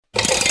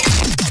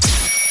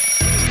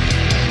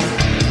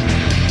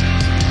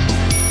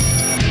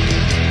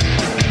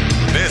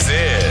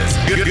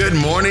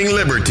Morning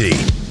Liberty.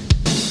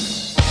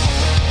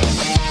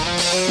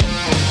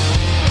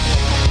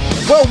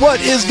 Well,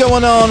 what is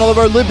going on, all of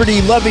our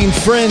liberty-loving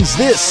friends?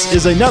 This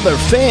is another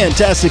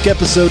fantastic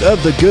episode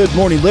of the Good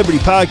Morning Liberty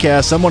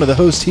podcast. I'm one of the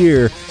hosts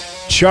here,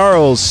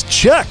 Charles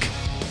Chuck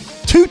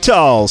Too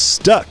Tall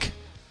Stuck,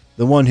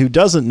 the one who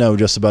doesn't know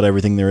just about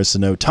everything there is to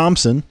know,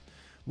 Thompson.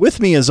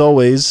 With me, as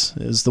always,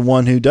 is the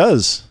one who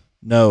does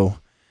know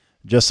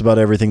just about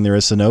everything there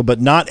is to know,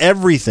 but not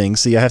everything.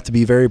 See, I have to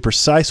be very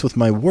precise with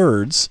my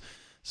words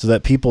so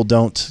that people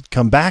don't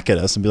come back at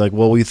us and be like,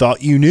 well, we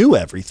thought you knew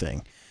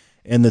everything.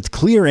 And the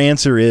clear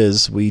answer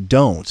is we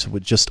don't,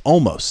 with just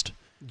almost.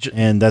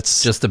 And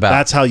that's just about.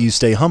 That's how you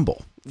stay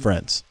humble,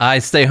 friends. I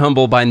stay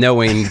humble by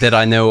knowing that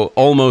I know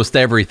almost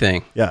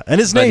everything. Yeah,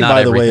 and his name,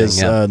 by the way, is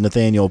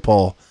Nathaniel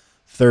Paul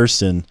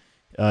Thurston.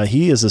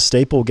 He is a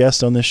staple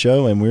guest on this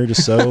show, and we're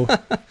just so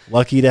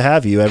lucky to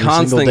have you every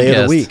single day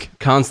of the week.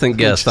 Constant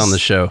guest on the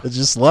show. I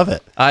just love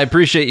it. I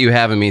appreciate you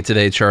having me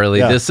today, Charlie.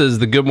 Yeah. This is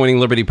the Good Morning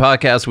Liberty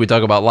podcast. We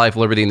talk about life,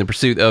 liberty, and the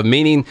pursuit of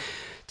meaning.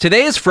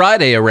 Today is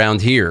Friday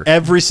around here.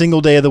 Every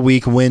single day of the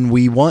week when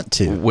we want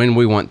to. When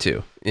we want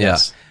to, yeah.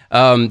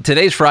 Yes.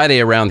 Today's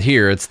Friday around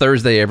here. It's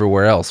Thursday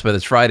everywhere else, but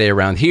it's Friday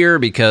around here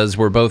because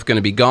we're both going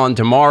to be gone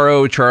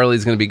tomorrow.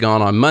 Charlie's going to be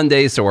gone on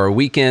Monday, so our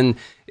weekend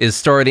is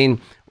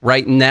starting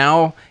right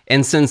now.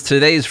 And since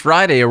today's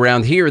Friday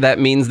around here, that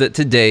means that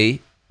today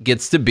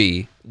gets to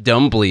be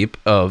Dumb Bleep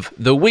of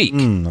the Week.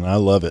 And I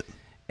love it.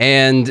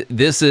 And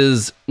this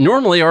is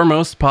normally our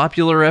most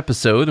popular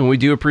episode, and we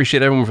do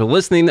appreciate everyone for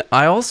listening.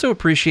 I also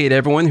appreciate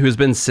everyone who's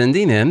been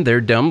sending in their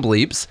dumb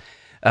bleeps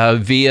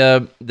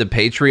via the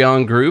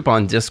Patreon group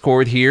on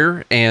Discord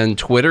here and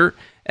Twitter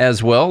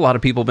as well. A lot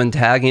of people have been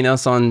tagging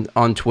us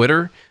on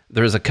Twitter.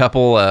 There's a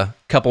couple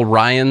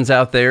Ryans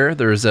out there.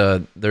 There's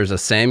a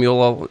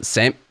Samuel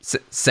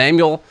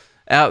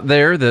out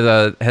there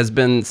that has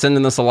been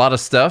sending us a lot of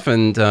stuff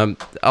and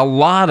a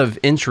lot of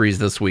entries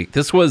this week.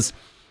 This was,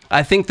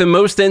 I think, the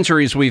most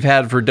entries we've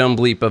had for Dumb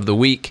Bleep of the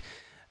Week,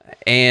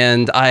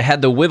 and I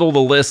had to whittle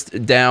the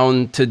list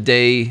down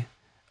today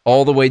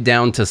all the way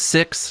down to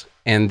 6,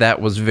 and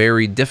that was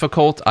very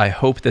difficult. I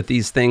hope that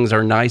these things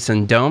are nice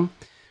and dumb.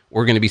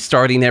 We're going to be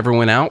starting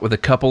everyone out with a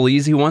couple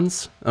easy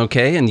ones,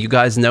 okay? And you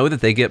guys know that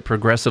they get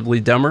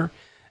progressively dumber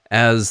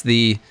as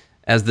the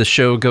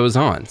show goes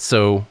on.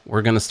 So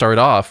we're going to start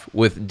off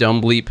with Dumb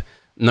Bleep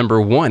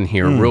number 1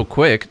 here real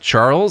quick.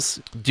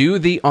 Charles, do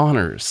the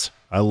honors.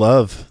 I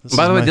love.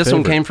 By the way, this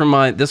one came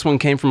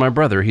from my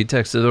brother. He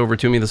texted it over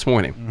to me this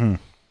morning. Mm-hmm.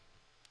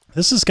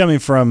 This is coming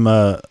from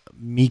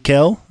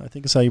Mikel. I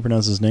think is how you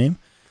pronounce his name.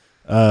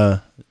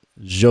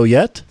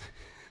 Joyette.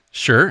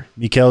 Sure.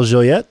 Mikel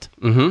Joyette.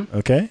 Mm-hmm.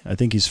 Okay, I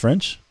think he's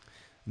French.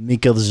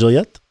 Mikel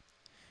Joyette.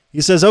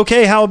 He says,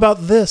 "Okay, how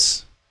about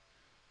this?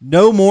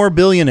 No more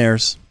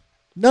billionaires.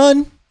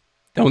 None.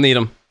 Don't need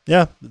them.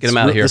 Yeah, get them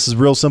out of here. This is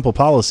real simple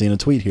policy in a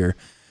tweet here."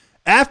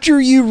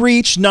 After you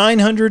reach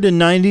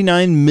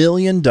 $999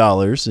 million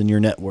in your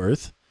net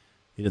worth,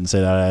 he didn't say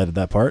that, I added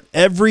that part,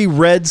 every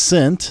red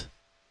cent,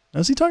 now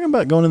is he talking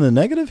about going in the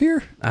negative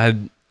here?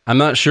 I'm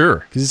not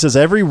sure. Because he says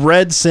every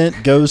red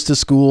cent goes to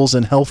schools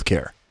and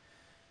healthcare.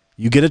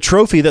 You get a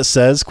trophy that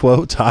says,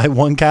 quote, "I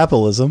won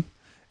capitalism,"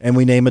 and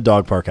we name a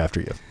dog park after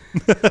you.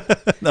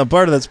 Now,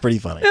 part of that's pretty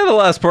funny. Yeah, the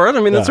last part,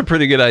 I mean, that's a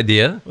pretty good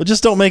idea. Well,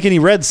 just don't make any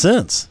red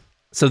cents.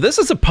 So this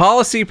is a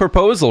policy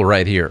proposal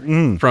right here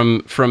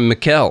from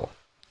Mikel,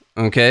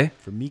 okay?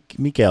 From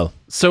Mikel.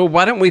 So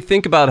why don't we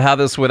think about how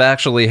this would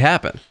actually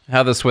happen,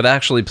 how this would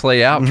actually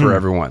play out for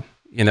everyone,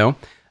 you know?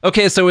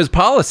 Okay, so his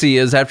policy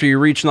is after you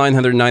reach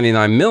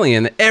 $999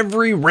 million,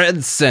 every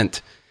red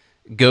cent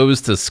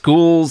goes to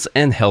schools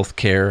and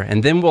healthcare,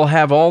 and then we'll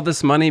have all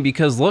this money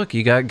because, look,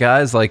 you got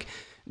guys like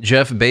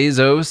Jeff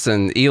Bezos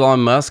and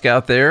Elon Musk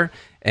out there,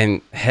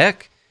 and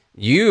heck,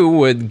 you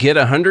would get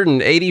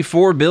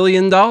 $184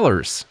 billion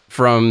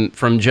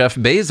from Jeff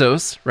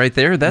Bezos right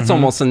there. That's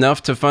almost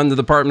enough to fund the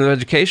Department of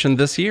Education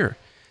this year.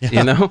 Yeah,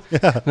 you know,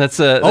 that's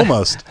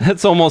almost.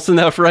 That's almost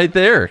enough right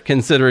there,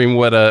 considering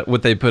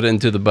what they put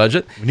into the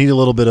budget. We need a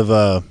little bit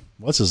of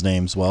what's his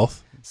name's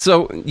wealth.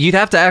 So you'd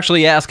have to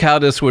actually ask how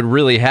this would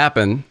really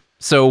happen.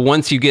 So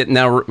once you get,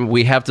 now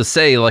we have to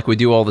say, like we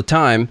do all the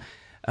time,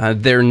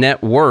 their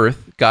net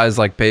worth, guys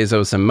like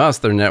Bezos and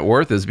Musk, their net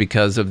worth is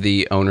because of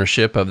the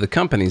ownership of the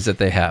companies that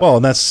they have. Well,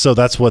 and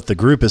that's what the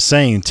group is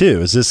saying too.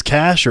 Is this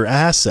cash or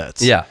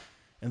assets? Yeah.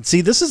 And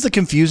see, this is the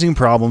confusing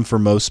problem for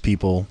most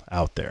people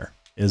out there,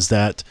 is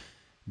that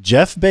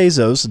Jeff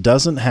Bezos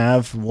doesn't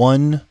have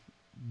 $1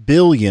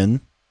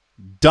 billion.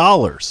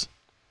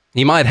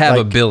 He might have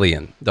 $1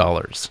 billion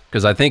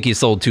because I think he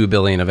sold $2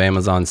 billion of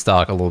Amazon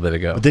stock a little bit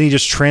ago. But then he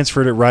just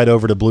transferred it right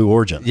over to Blue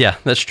Origin. Yeah,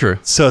 that's true.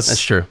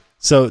 That's true.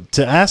 So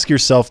to ask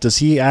yourself, does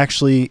he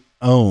actually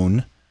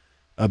own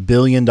 $1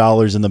 billion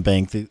in the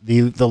bank?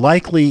 The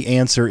likely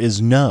answer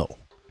is no.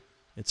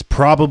 It's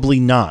probably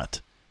not.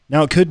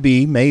 Now, it could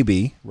be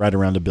maybe right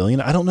around $1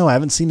 billion. I don't know. I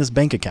haven't seen his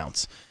bank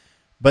accounts.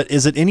 But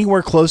is it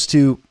anywhere close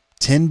to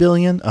 10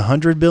 billion,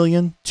 100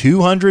 billion,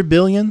 200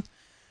 billion?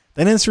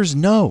 That answer is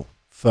no,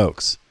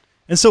 folks.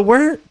 And so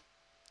where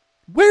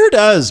Where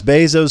does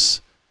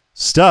Bezos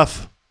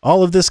stuff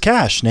all of this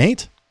cash,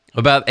 Nate?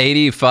 About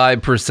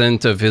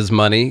 85% of his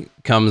money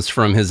comes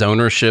from his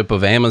ownership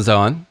of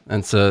Amazon.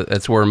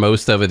 That's where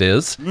most of it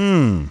is.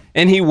 And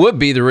he would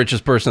be the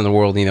richest person in the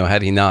world,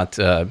 had he not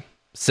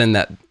sent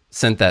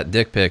that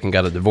dick pic and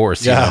got a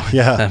divorce. Yeah.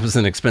 That was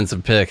an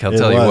expensive pic. I'll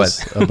tell you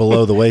what. A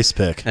below the waist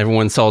pic.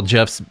 Everyone saw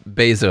Jeff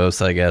Bezos,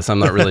 I guess. I'm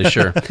not really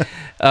sure.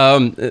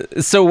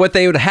 So what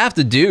they would have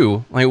to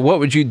do, what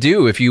would you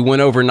do if you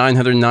went over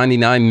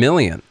 999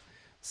 million?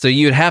 So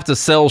you'd have to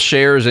sell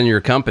shares in your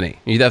company.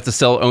 You'd have to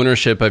sell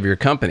ownership of your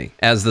company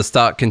as the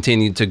stock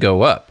continued to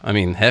go up. I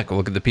mean, heck,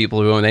 look at the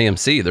people who own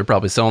AMC. They're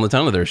probably selling a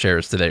ton of their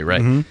shares today, right?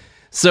 Mm-hmm.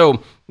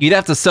 So you'd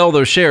have to sell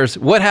those shares.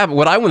 What I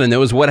want to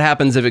know is what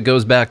happens if it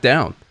goes back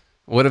down?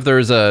 What if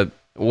there's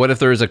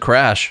a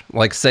crash?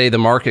 Like, say the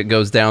market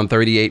goes down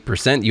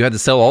 38%. You had to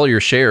sell all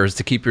your shares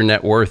to keep your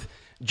net worth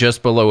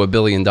just below $1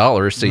 billion,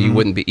 so you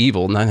wouldn't be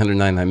evil.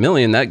 999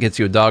 million, that gets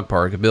you a dog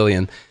park. $1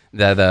 billion.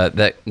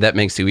 That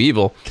makes you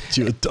evil. Gets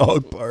you a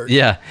dog park.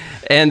 Yeah.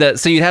 And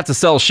so you'd have to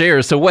sell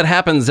shares. So what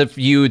happens if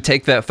you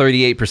take that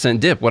 38%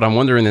 dip? What I'm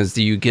wondering is,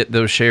 do you get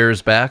those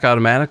shares back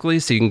automatically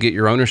so you can get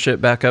your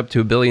ownership back up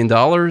to $1 billion?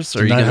 Or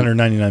to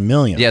 999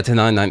 million. Yeah, to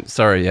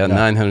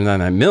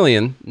 999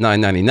 million,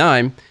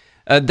 999.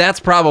 That's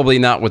probably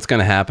not what's going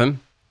to happen.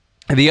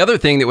 The other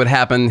thing that would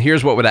happen,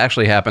 here's what would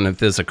actually happen if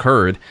this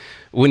occurred.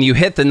 When you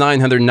hit the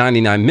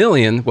 999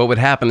 million, what would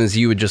happen is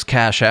you would just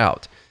cash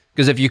out.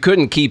 Because if you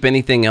couldn't keep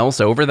anything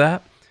else over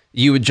that,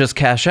 you would just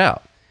cash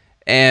out.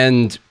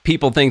 And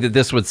people think that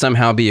this would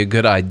somehow be a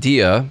good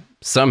idea,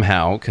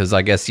 because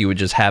I guess you would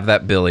just have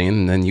that billion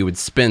and then you would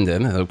spend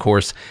it. And of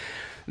course,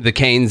 the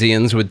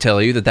Keynesians would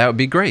tell you that would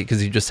be great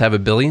because you just have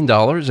 $1 billion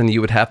and you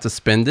would have to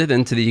spend it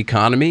into the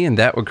economy and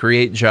that would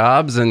create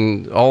jobs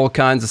and all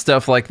kinds of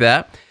stuff like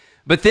that.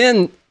 But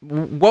then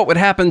what would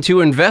happen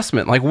to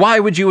investment? Like, why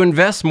would you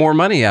invest more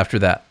money after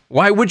that?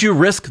 Why would you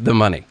risk the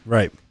money?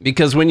 Right.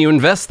 Because when you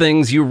invest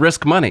things, you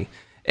risk money.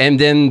 And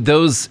then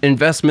those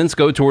investments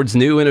go towards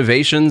new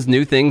innovations,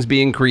 new things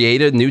being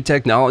created, new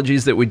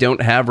technologies that we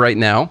don't have right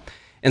now.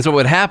 And so what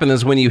would happen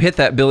is when you hit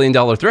that $1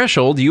 billion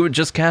threshold, you would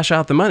just cash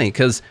out the money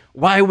because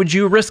why would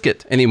you risk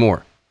it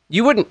anymore?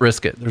 You wouldn't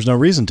risk it. There's no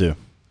reason to.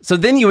 So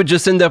then you would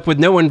just end up with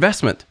no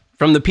investment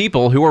from the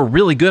people who are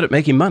really good at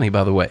making money,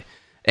 by the way.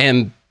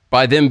 And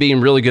by them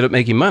being really good at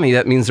making money,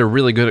 that means they're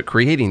really good at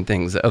creating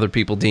things that other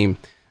people deem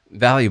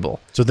valuable.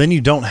 So then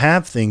you don't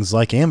have things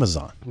like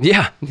Amazon.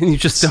 Yeah, you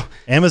just don't.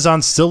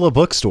 Amazon's still a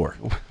bookstore.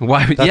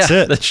 Why? That's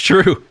it. That's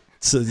true.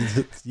 So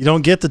you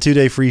don't get the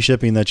 2-day free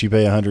shipping that you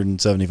pay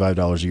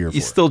 $175 a year for.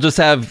 You still just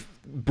have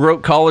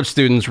broke college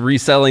students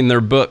reselling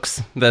their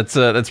books.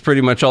 That's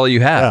pretty much all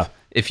you have. Yeah.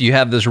 If you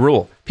have this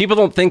rule, people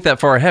don't think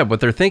that far ahead. What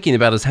they're thinking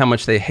about is how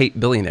much they hate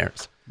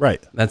billionaires.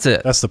 Right. That's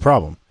it. That's the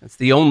problem. That's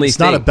the only thing. It's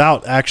not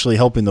about actually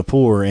helping the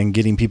poor and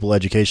getting people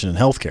education and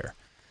healthcare.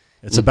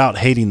 It's about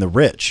hating the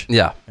rich.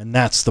 Yeah. And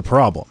that's the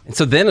problem. And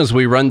so then as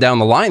we run down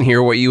the line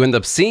here, what you end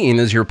up seeing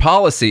is your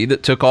policy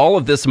that took all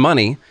of this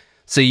money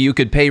so you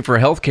could pay for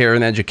healthcare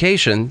and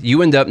education.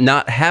 You end up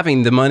not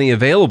having the money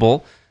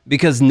available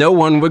because no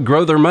one would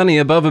grow their money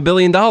above $1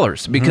 billion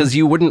because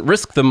you wouldn't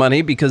risk the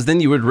money because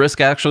then you would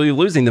risk actually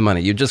losing the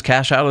money. You'd just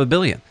cash out of $1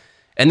 billion.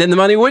 And then the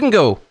money wouldn't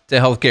go to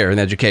healthcare and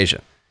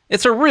education.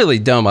 It's a really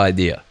dumb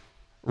idea.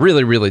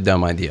 Really, really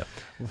dumb idea.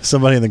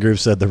 Somebody in the group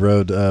said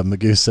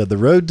Magoo said, the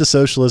road to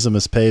socialism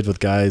is paved with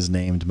guys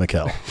named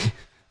Mikkel.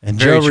 And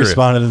Joe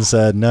responded and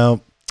said, no,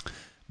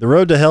 the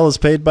road to hell is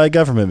paved by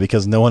government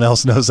because no one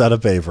else knows how to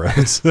pave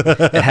roads.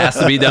 It has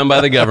to be done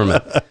by the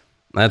government.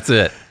 That's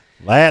it.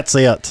 That's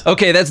it.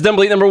 Okay, that's Dumb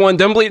Bleep number 1.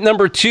 Dumb Bleep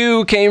number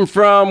 2 came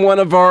from one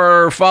of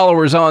our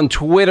followers on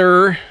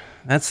Twitter.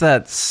 That's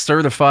that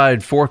certified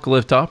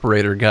forklift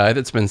operator guy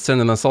that's been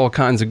sending us all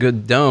kinds of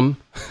good dumb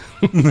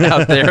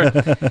out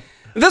there.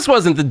 This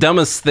wasn't the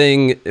dumbest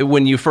thing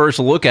when you first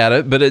look at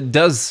it, but it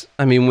does,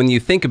 when you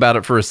think about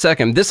it for a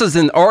second. This is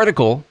an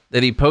article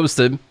that he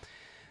posted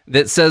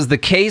that says the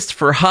case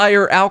for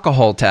higher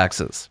alcohol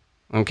taxes.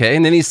 Okay,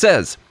 and then he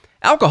says,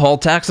 alcohol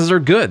taxes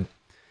are good.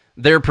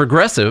 They're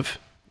progressive,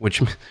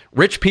 which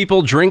rich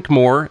people drink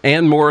more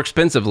and more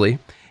expensively,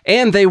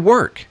 and they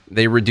work.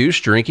 They reduce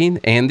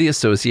drinking and the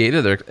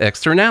associated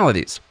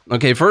externalities.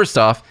 Okay, first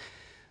off,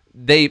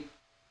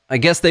 I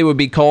guess they would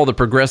be called a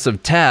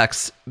progressive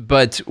tax,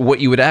 but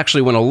what you would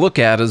actually want to look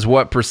at is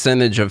what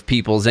percentage of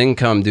people's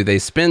income do they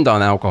spend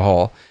on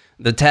alcohol.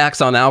 The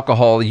tax on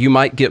alcohol, you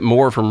might get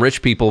more from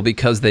rich people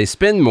because they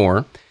spend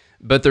more,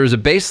 but there's a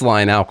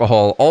baseline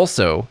alcohol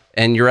also,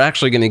 and you're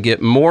actually going to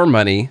get more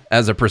money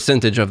as a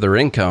percentage of their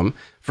income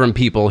from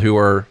people who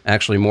are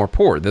actually more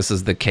poor. This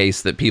is the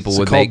case that people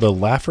would make. Is it called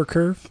the Laffer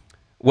curve?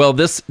 Well,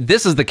 this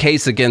is the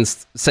case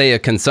against, say, a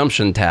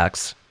consumption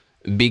tax,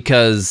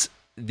 because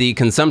the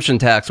consumption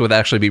tax would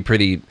actually be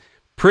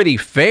pretty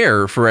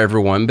fair for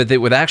everyone, but it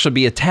would actually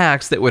be a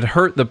tax that would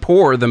hurt the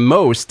poor the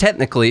most,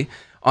 technically,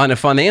 on a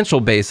financial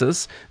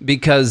basis,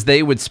 because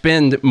they would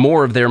spend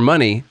more of their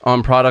money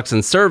on products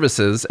and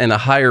services, and a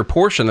higher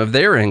portion of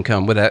their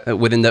income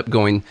would end up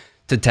going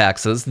to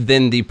taxes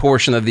than the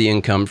portion of the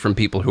income from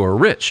people who are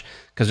rich,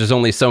 because there's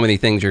only so many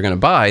things you're going to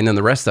buy, and then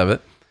the rest of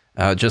it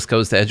just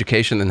goes to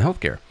education and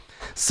healthcare.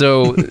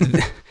 So,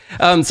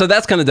 so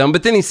that's kind of dumb.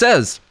 But then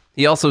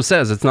he also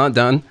says it's not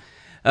done.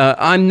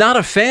 I'm not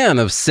a fan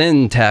of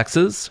sin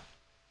taxes.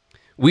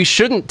 We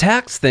shouldn't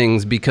tax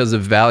things because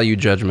of value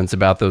judgments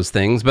about those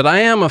things, but I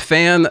am a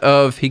fan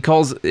of, he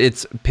calls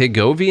it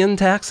Pigovian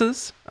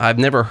taxes. I've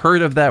never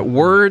heard of that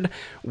word.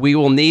 We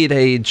will need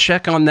a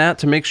check on that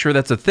to make sure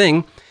that's a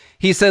thing.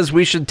 He says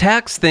we should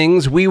tax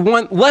things we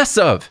want less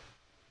of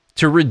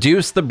to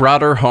reduce the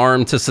broader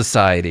harm to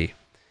society.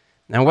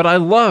 Now, what I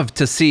love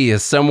to see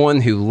is someone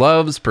who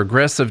loves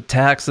progressive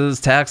taxes,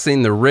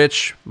 taxing the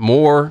rich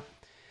more,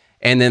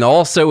 and then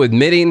also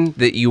admitting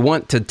that you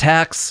want to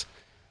tax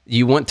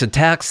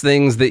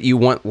things that you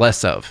want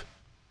less of.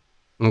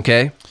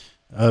 Okay?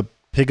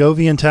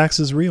 Pigovian tax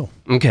is real.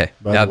 Okay.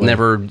 I've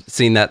never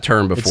seen that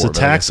term before. It's a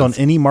tax on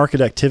any market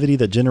activity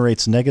that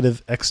generates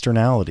negative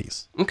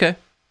externalities. Okay.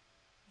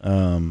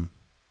 The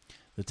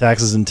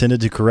tax is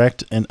intended to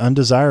correct an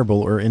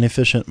undesirable or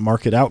inefficient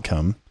market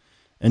outcome,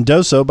 and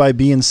does so by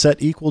being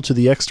set equal to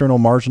the external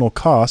marginal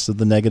cost of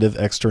the negative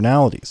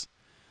externalities.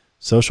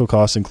 Social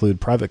costs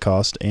include private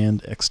cost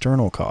and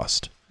external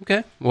cost.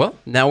 Okay. Well,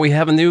 now we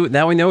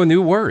know a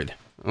new word.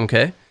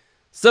 Okay.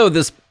 So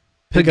this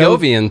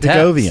Pigovian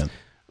tax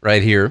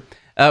right here.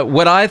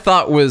 What I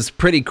thought was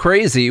pretty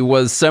crazy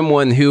was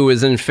someone who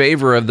is in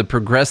favor of the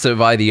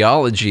progressive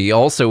ideology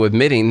also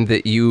admitting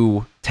that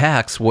you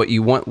tax what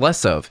you want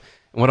less of.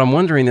 And what I'm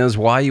wondering is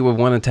why you would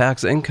want to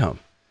tax income,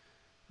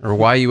 or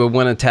why you would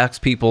want to tax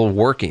people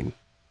working.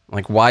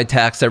 Like, why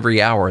tax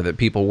every hour that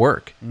people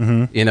work?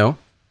 Mm-hmm. You know,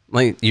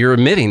 like, you're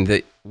admitting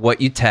that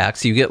what you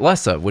tax, you get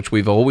less of, which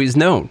we've always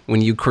known.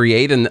 When you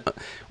create an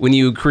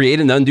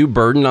undue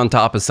burden on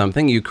top of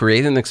something, you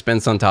create an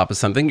expense on top of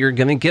something, you're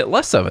going to get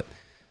less of it.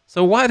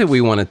 So why do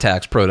we want to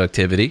tax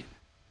productivity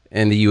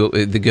in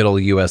the good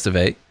old US of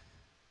A?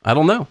 I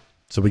don't know.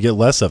 So we get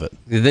less of it.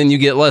 Then you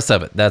get less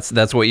of it.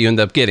 That's what you end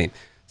up getting.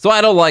 So I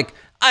don't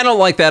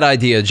like that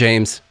idea,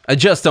 James. I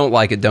just don't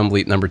like it, Dumb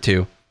Bleep number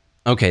 2.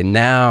 Okay,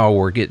 now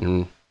we're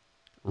getting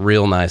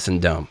real nice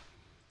and dumb.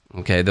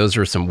 Okay, those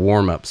are some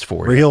warm-ups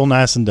for you. Real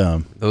nice and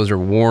dumb. Those are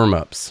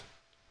warm-ups.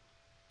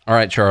 All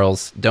right,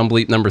 Charles, Dumb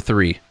Bleep number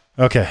 3.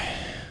 Okay,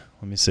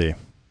 let me see.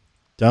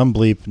 Dumb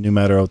Bleep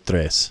numero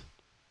 3.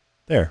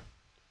 There.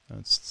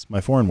 That's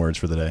my foreign words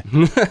for the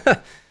day.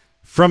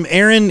 From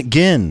Aaron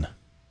Ginn.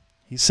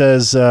 He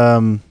says, should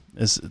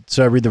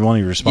I read the one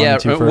he responded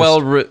to first?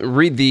 Well,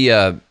 read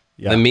the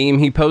meme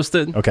he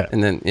posted. Okay.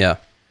 And then, yeah.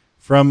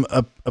 From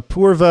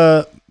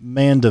Apurva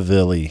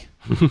Mandavili.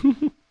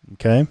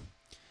 Okay.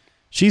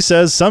 She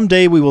says,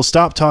 someday we will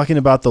stop talking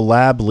about the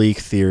lab leak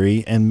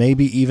theory and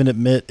maybe even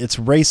admit its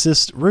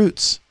racist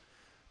roots.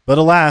 But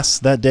alas,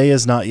 that day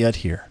is not yet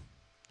here.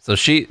 So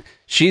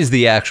she's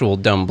the actual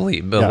Dumb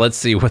Bleep, but let's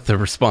see what the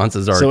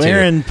responses are. So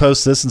Aaron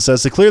posts this and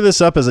says, to clear this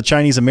up, as a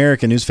Chinese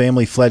American whose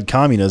family fled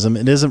communism,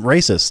 it isn't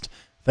racist.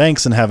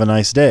 Thanks and have a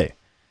nice day.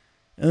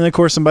 And then, of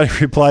course, somebody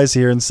replies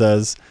here and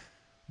says,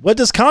 what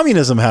does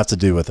communism have to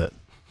do with it?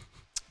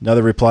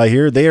 Another reply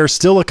here, they are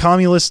still a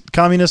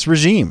communist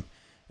regime,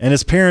 and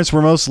his parents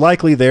were most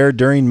likely there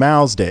during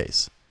Mao's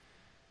days.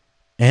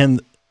 And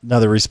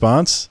another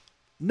response,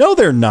 no,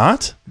 they're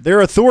not.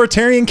 They're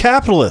authoritarian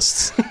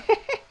capitalists.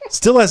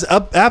 Still has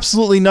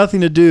absolutely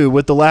nothing to do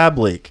with the lab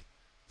leak.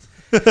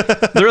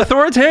 They're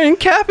authoritarian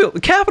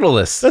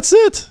capitalists. That's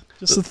it.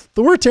 Just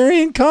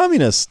authoritarian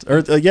communist.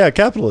 Or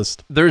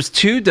capitalist. There's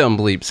 2 Dumb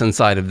Bleeps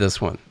inside of this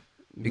one.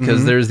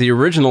 Because there's the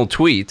original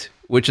tweet,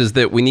 which is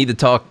that we need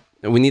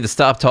to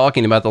stop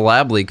talking about the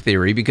lab leak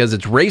theory because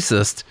it's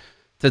racist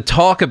to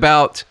talk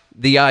about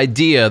the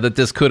idea that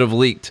this could have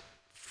leaked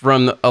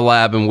from a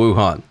lab in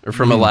Wuhan or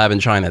from a lab in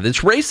China. It's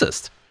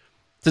racist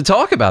to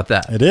talk about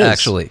that. It is.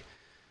 Actually.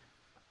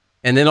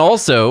 And then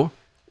also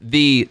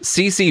the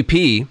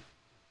CCP,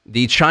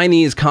 the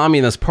Chinese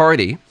Communist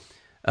Party,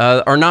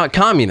 are not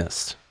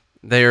communists.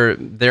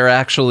 They're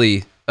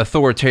actually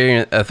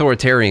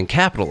authoritarian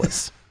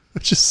capitalists.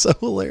 Which is so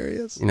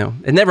hilarious. You know,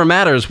 it never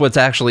matters what's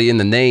actually in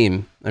the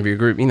name of your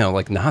group. You know,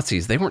 like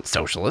Nazis, they weren't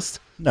socialists.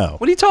 No.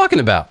 What are you talking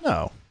about?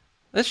 No.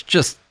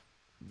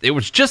 It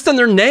was just in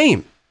their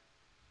name.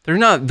 They're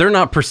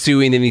not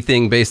pursuing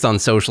anything based on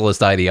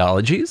socialist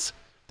ideologies.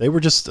 They were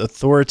just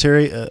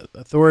authoritarian.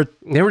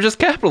 They were just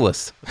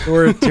capitalists.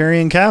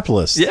 Authoritarian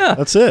capitalists. Yeah.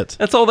 That's it.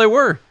 That's all they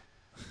were.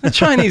 The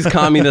Chinese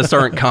communists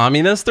aren't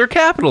communists. They're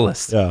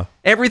capitalists. Yeah.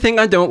 Everything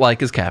I don't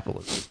like is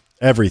capitalist.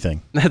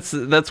 Everything.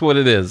 That's what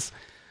it is.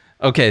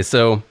 Okay,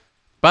 so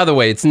by the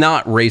way, it's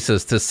not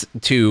racist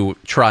to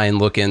try and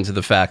look into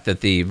the fact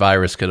that the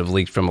virus could have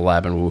leaked from a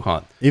lab in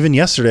Wuhan. Even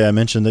yesterday, I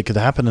mentioned it could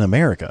happen in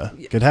America.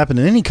 It could happen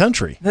in any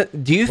country.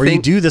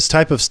 You do this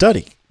type of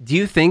study. Do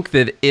you think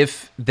that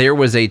if there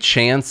was a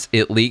chance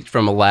it leaked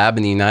from a lab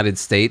in the United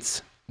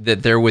States,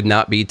 that there would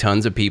not be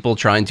tons of people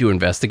trying to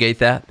investigate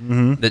that,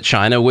 that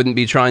China wouldn't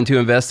be trying to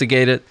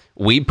investigate it.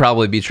 We'd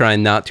probably be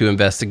trying not to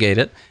investigate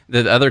it,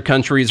 that other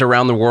countries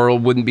around the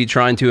world wouldn't be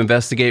trying to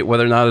investigate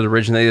whether or not it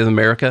originated in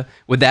America.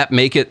 Would that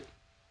make it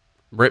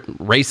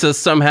racist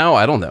somehow?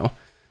 I don't know.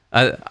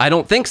 I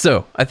don't think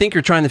so. I think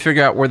you're trying to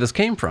figure out where this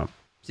came from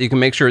so you can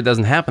make sure it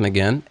doesn't happen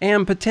again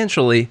and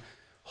potentially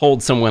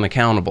hold someone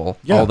accountable,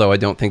 although I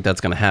don't think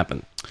that's going to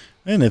happen.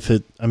 And if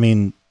it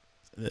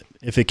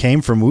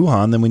came from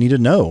Wuhan, then we need to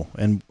know.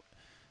 And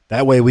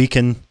that way we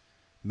can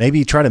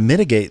maybe try to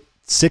mitigate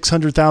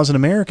 600,000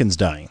 Americans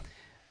dying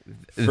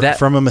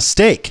from a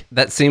mistake.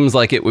 That seems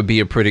like it would be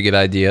a pretty good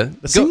idea.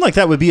 It seemed like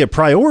that would be a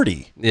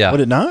priority. Yeah.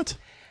 Would it not?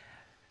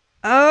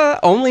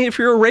 Only if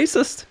you're a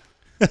racist,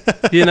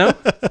 you know?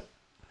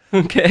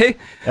 Okay.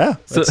 Yeah,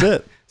 that's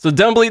it. So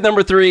Dumb Bleep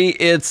number 3,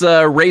 it's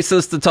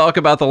racist to talk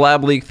about the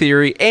lab leak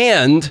theory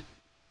and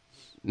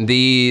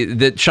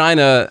that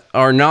China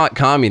are not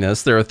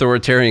communists. They're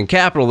authoritarian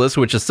capitalists,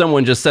 which, as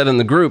someone just said in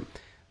the group,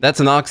 that's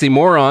an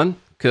oxymoron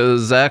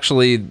because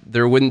actually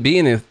there wouldn't be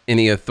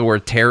any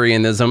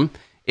authoritarianism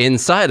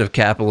inside of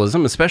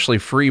capitalism, especially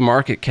free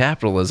market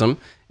capitalism.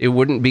 It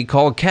wouldn't be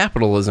called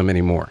capitalism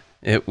anymore.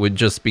 It would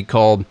just be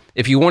called,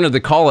 if you wanted to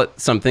call it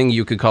something,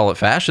 you could call it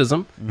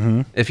fascism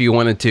if you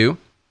wanted to,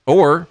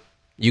 or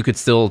you could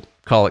still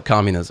call it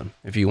communism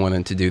if you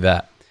wanted to do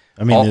that.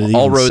 I mean,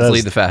 all roads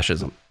lead to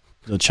fascism.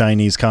 The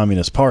Chinese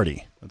Communist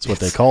Party. That's what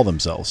they call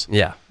themselves.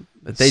 Yeah.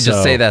 But they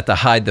just say that to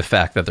hide the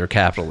fact that they're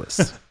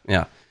capitalists.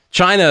 Yeah.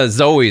 China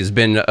has always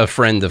been a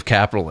friend of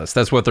capitalists.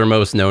 That's what they're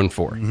most known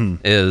for,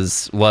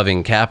 is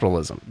loving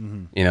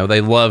capitalism. You know,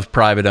 they love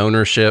private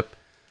ownership.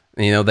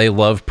 You know, they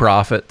love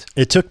profit.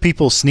 It took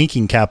people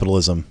sneaking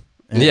capitalism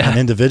and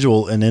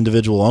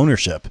individual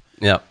ownership.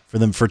 Yeah.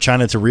 For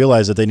China to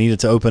realize that they needed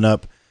to open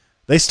up.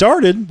 They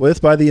started in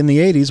the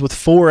 80s with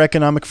 4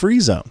 economic free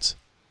zones.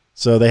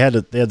 So they had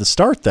to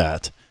start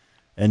that.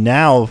 And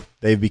now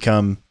they've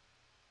become,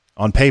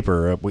 on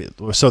paper,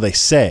 so they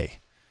say.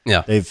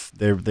 Yeah.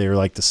 They're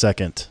like the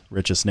second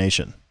richest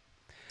nation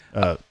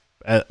by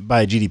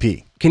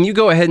GDP. Can you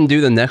go ahead and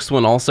do the next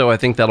one also? I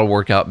think that'll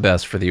work out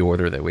best for the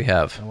order that we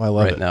have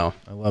now.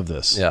 I love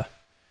this. Yeah.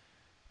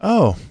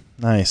 Oh,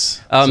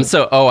 nice. I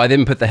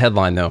didn't put the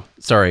headline though.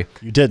 Sorry.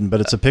 You didn't,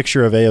 but it's a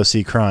picture of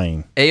AOC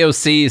crying.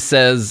 AOC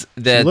says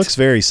that... She looks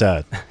very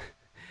sad.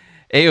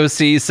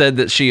 AOC said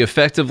that she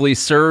effectively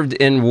served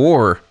in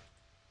war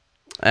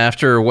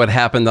after what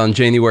happened on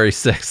January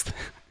 6th.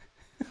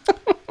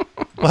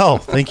 Well,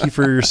 thank you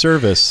for your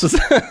service.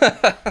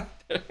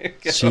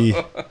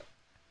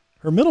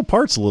 Her middle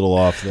part's a little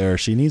off there.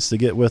 She needs to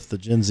get with the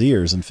Gen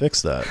Zers and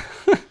fix that.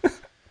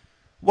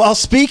 While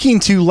speaking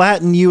to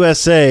Latin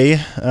USA,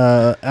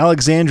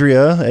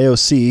 Alexandria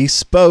AOC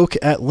spoke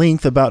at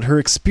length about her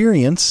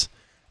experience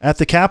at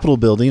the Capitol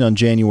building on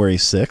January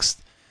 6th.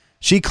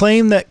 She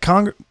claimed that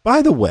Congress...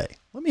 By the way,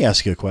 let me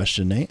ask you a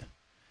question, Nate.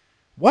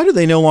 Why do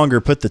they no longer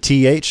put the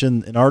TH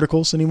in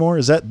articles anymore?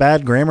 Is that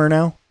bad grammar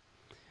now?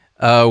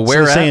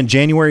 Where so saying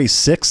January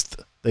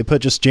 6th, they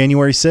put just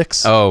January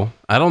 6th? Oh,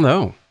 I don't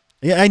know.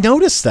 Yeah, I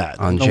noticed that.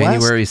 On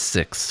January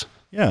 6th.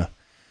 Yeah.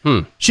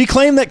 She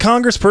claimed that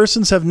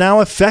congresspersons have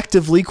now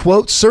effectively,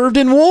 quote, served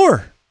in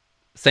war.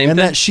 And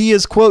that she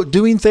is, quote,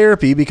 doing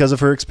therapy because of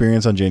her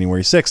experience on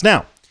January 6th.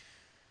 Now,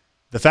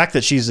 the fact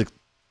that she's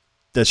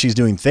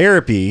doing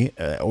therapy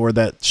or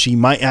that she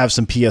might have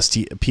some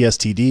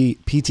PTSD,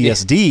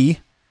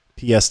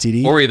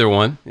 or either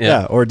one.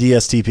 Yeah, or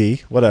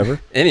DSTP, whatever.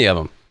 Any of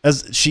them.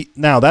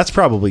 Now that's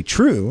probably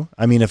true.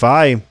 I mean,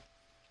 if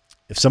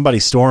somebody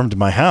stormed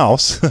my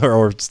house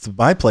or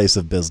my place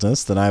of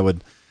business, then I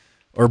would,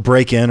 or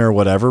break in or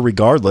whatever,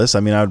 regardless. I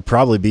mean, I would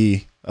probably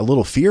be a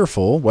little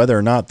fearful whether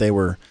or not they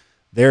were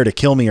there to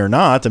kill me or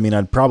not. I mean,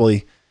 I'd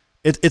probably,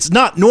 it's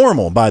not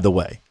normal, by the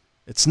way.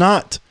 It's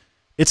not,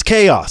 it's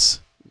chaos.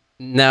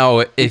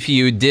 Now, if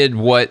you did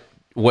what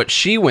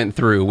she went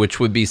through, which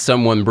would be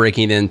someone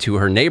breaking into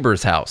her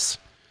neighbor's house,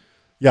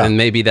 then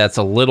maybe that's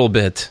a little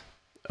bit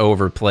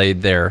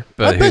overplayed there.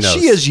 But I bet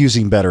she is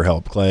using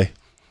BetterHelp, Clay.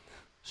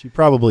 She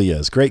probably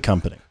is. Great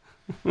company.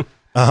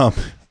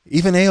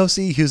 Even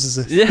AOC uses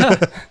it. Yeah.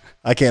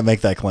 I can't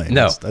make that claim.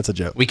 No. That's a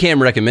joke. We can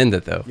recommend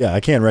it, though. Yeah,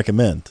 I can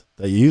recommend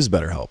that you use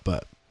BetterHelp,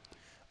 but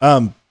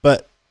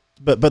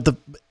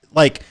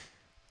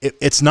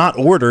it's not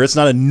order. It's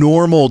not a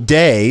normal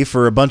day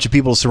for a bunch of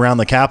people to surround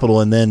the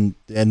Capitol and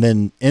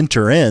then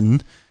enter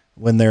in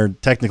when they're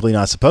technically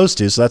not supposed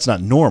to. So that's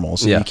not normal.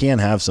 So you can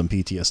have some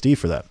PTSD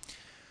for that.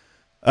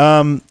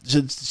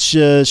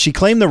 She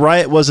claimed the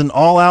riot was an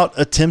all-out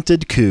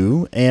attempted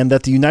coup and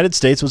that the United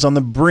States was on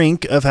the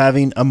brink of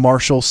having a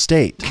martial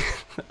state.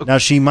 Now,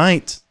 she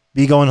might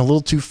be going a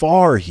little too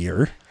far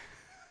here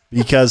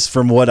because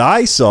from what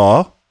I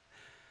saw,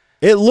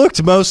 it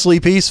looked mostly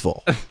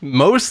peaceful.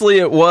 Mostly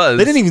it was.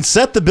 They didn't even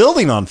set the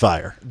building on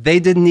fire. They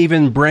didn't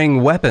even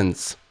bring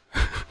weapons.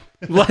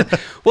 Let's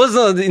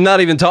not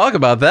even talk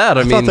about that.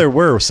 I mean, thought there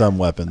were some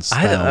weapons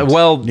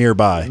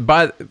nearby.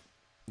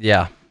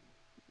 Yeah,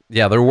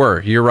 there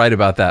were. You're right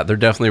about that. There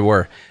definitely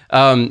were.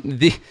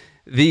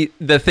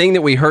 The thing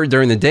that we heard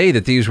during the day,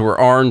 that these were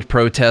armed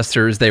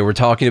protesters, they were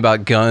talking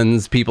about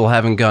guns, people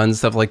having guns,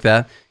 stuff like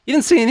that. You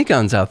didn't see any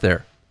guns out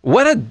there.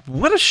 What a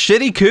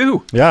shitty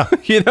coup. Yeah.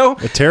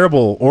 A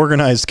terrible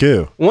organized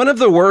coup. One of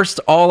the worst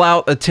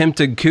all-out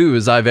attempted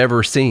coups I've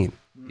ever seen.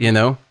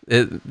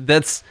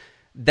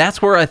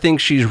 That's where I think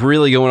she's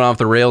really going off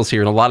the rails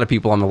here, and a lot of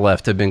people on the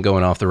left have been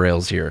going off the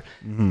rails here,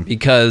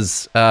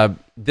 because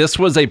this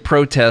was a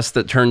protest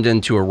that turned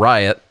into a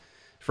riot,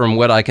 from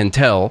what I can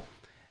tell,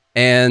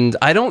 and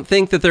I don't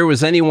think that there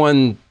was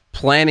anyone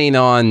planning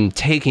on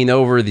taking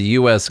over the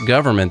U.S.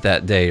 government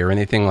that day or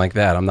anything like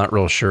that. I'm not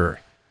real sure.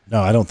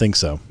 No, I don't think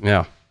so.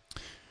 Yeah.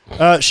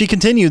 She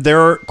continued,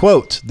 there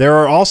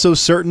are also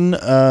certain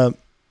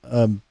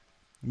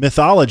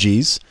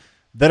mythologies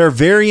that are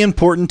very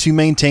important to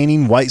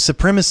maintaining white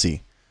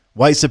supremacy.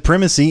 White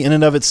supremacy in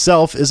and of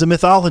itself is a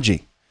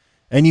mythology,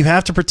 and you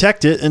have to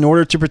protect it in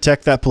order to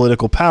protect that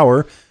political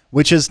power,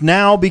 which has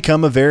now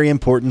become a very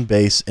important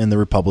base in the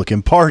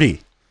Republican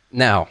Party.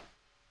 Now,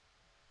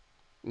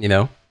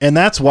 And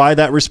that's why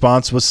that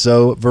response was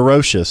so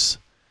ferocious,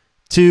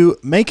 to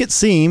make it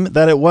seem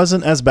that it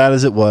wasn't as bad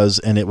as it was,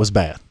 and it was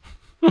bad.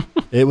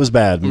 It was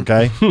bad,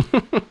 okay?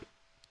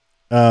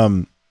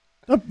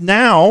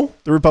 Now,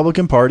 the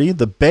Republican Party,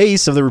 the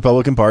base of the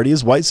Republican Party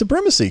is white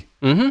supremacy.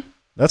 Mm-hmm.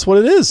 That's what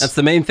it is. That's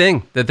the main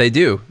thing that they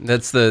do.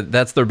 That's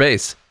their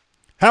base.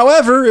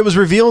 However, it was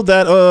revealed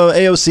that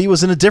AOC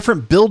was in a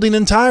different building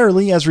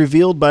entirely, as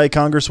revealed by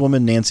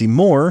Congresswoman Nancy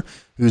Moore,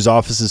 whose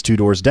office is 2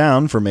 doors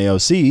down from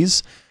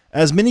AOC's,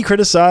 as many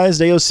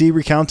criticized AOC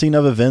recounting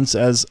of events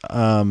as,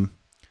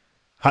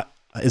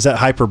 is that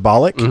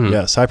hyperbolic? Mm-hmm.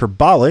 Yes,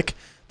 hyperbolic.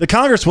 The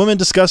Congresswoman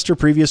discussed her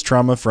previous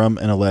trauma from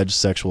an alleged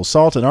sexual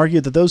assault and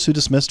argued that those who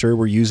dismissed her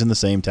were using the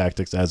same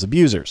tactics as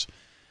abusers.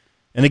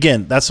 And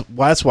again, that's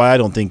why I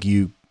don't think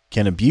you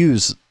can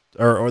abuse,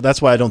 or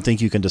that's why I don't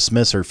think you can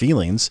dismiss her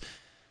feelings.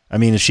 I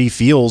mean, if she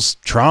feels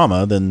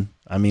trauma, then,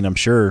 I'm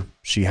sure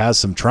she has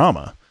some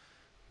trauma.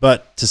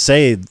 But to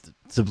say,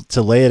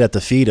 to lay it at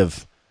the feet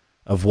of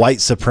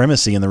white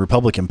supremacy in the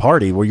Republican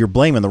Party, well, you're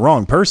blaming the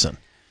wrong person.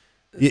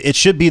 It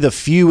should be the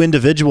few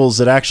individuals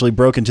that actually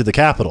broke into the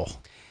Capitol.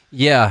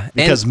 Yeah.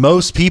 Because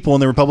most people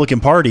in the Republican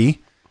Party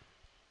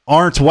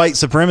aren't white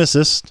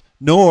supremacists,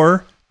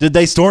 nor did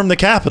they storm the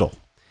Capitol.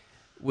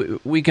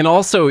 We can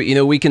also,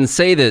 we can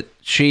say that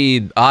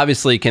she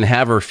obviously can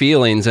have her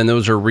feelings, and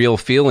those are real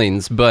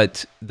feelings,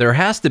 but there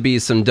has to be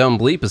some dumb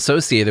bleep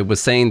associated with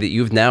saying that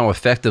you've now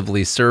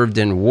effectively served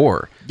in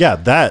war. Yeah,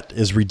 that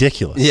is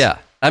ridiculous. Yeah.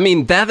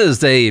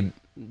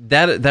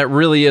 That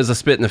really is a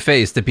spit in the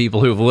face to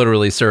people who have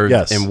literally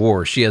served in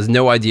war. She has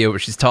no idea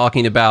what she's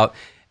talking about.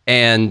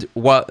 And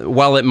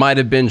while it might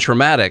have been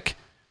traumatic,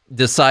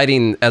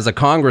 deciding as a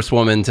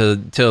congresswoman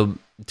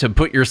to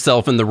put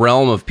yourself in the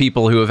realm of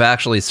people who have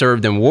actually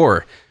served in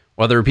war,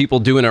 while there are people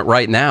doing it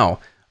right now,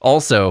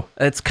 also,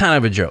 it's kind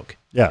of a joke.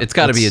 Yeah, it's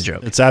got to be a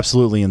joke. It's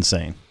absolutely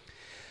insane.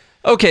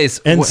 Okay.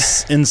 So,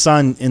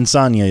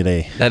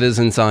 Insania. That is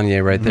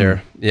Insania right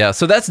there. Yeah.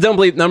 So that's dumb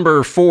bleep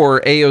number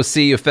 4.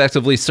 AOC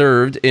effectively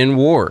served in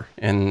war.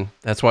 And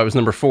that's why it was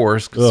number 4,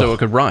 so it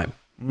could rhyme.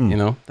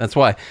 That's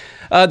why.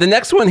 The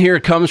next one here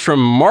comes from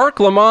Mark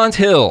Lamont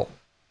Hill.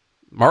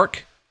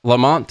 Mark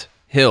Lamont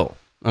Hill.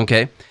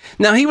 Okay.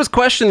 Now, he was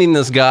questioning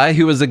this guy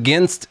who was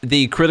against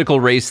the critical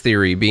race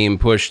theory being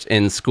pushed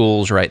in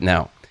schools right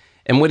now.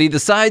 And what he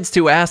decides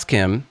to ask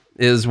him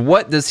is,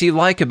 what does he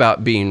like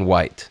about being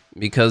white?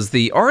 Because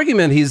the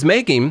argument he's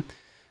making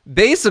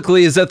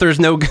basically is that there's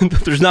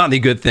not any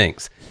good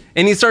things.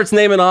 And he starts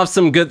naming off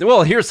some good,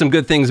 here's some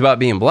good things about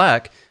being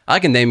black. I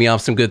can name you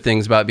off some good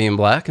things about being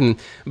black.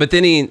 But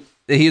then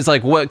he's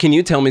like, what can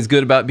you tell me is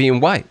good about being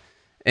white?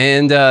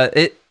 And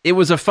it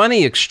was a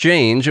funny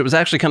exchange. It was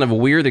actually kind of a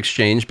weird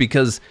exchange,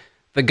 because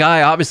the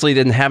guy obviously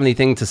didn't have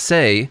anything to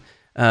say,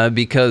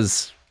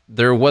 because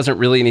there wasn't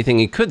really anything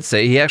he could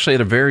say. He actually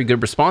had a very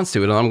good response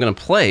to it. And I'm going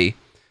to play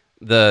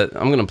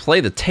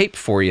the tape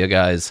for you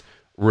guys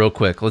real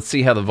quick. Let's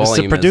see how the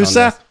volume is. Mr.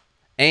 Producer?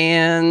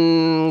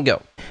 And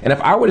go. And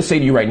if I were to say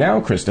to you right now,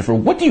 Christopher,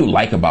 what do you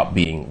like about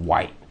being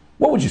white?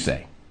 What would you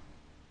say?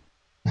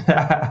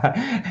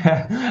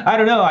 I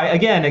don't know.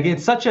 Again,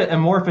 it's such an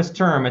amorphous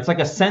term. It's like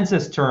a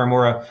census term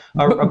or a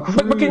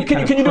but can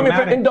you do me a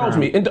favor?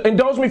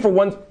 Indulge me for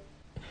one.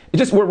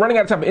 We're running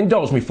out of time.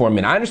 Indulge me for a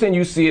minute. I understand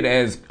you see it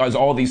as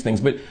all these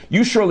things, but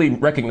you surely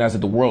recognize that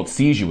the world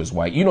sees you as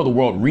white. The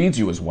world reads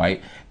you as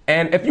white.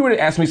 And if you were to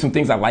ask me some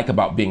things I like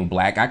about being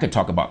black, I could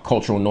talk about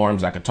cultural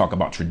norms. I could talk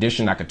about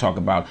tradition. I could talk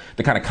about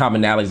the kind of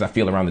commonalities I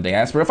feel around the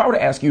diaspora. If I were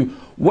to ask you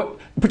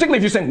particularly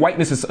if you're saying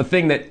whiteness is a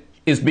thing that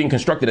is being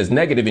constructed as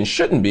negative and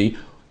shouldn't be,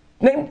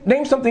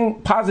 name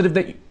something positive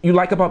that you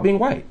like about being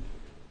white.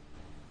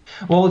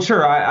 Well,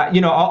 sure.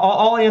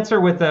 I'll answer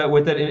with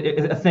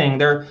a thing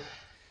there.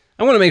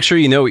 I want to make sure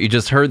you know what you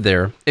just heard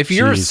there. If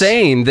you're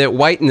saying that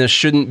whiteness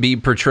shouldn't be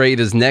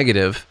portrayed as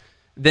negative,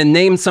 then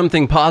name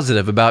something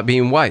positive about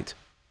being white.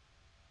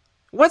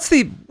 What's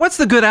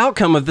the good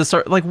outcome of this?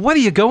 Like, what are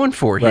you going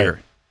for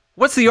here?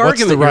 What's the argument?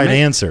 What's the right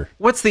answer?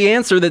 What's the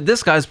answer that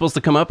this guy's supposed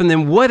to come up? And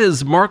then what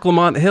is Marc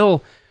Lamont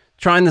Hill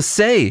trying to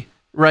say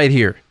right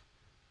here?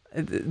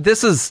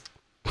 This is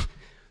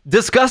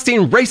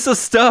disgusting racist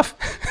stuff.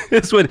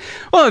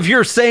 If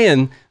you're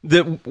saying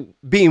that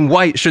being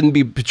white shouldn't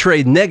be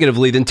portrayed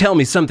negatively, then tell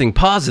me something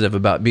positive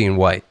about being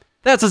white.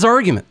 That's his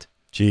argument.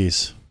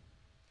 Jeez.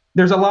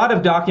 There's a lot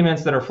of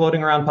documents that are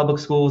floating around public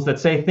schools that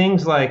say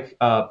things like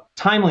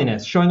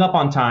timeliness, showing up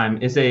on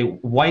time, is a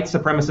white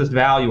supremacist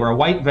value or a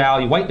white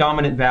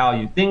dominant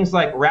value. Things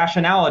like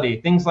rationality,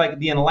 things like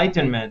the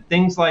Enlightenment,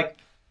 things like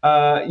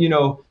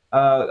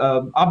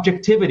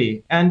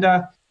objectivity. And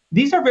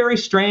these are very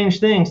strange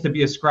things to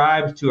be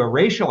ascribed to a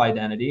racial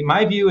identity.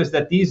 My view is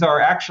that these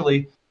are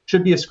actually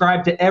should be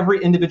ascribed to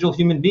every individual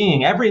human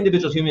being. Every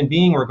individual human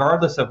being,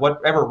 regardless of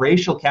whatever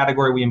racial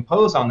category we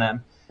impose on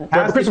them.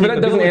 Christopher,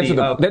 that doesn't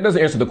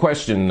answer the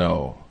question,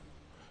 though.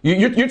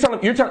 You're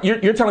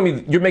telling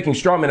me you're making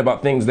straw men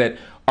about things that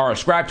are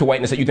ascribed to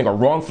whiteness that you think are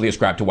wrongfully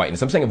ascribed to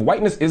whiteness. I'm saying if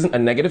whiteness isn't a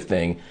negative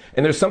thing,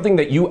 and there's something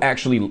that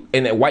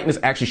that whiteness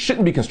actually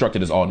shouldn't be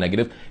constructed as all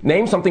negative,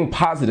 name something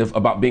positive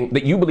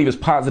that you believe is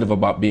positive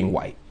about being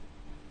white.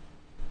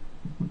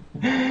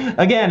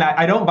 Again,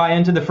 I don't buy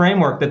into the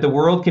framework that the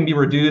world can be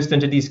reduced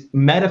into these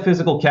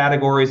metaphysical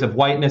categories of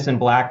whiteness and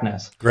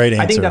blackness. Great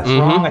answer. I think that's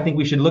wrong. I think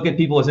we should look at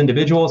people as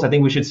individuals. I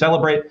think we should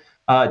celebrate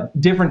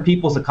different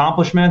people's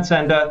accomplishments.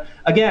 And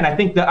again, I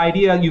think the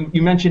idea,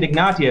 you mentioned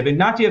Ignatieff.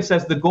 Ignatieff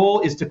says the goal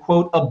is to,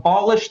 quote,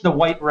 abolish the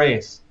white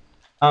race.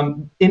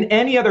 In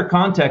any other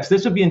context,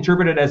 this would be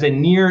interpreted as a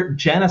near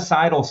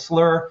genocidal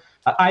slur.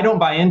 I don't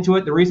buy into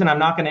it. The reason I'm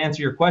not going to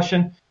answer your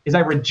question is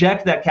I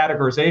reject that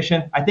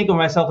categorization. I think of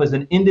myself as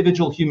an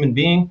individual human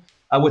being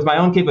with my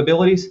own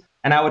capabilities,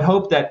 and I would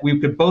hope that we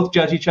could both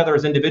judge each other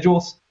as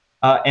individuals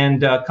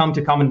and come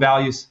to common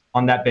values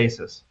on that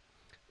basis.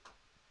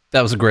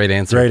 That was a great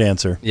answer. Great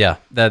answer. Yeah,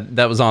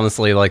 that was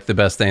honestly like the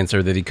best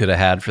answer that he could have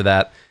had for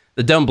that.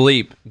 The dumb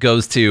bleep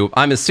goes to,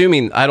 I'm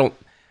assuming, I don't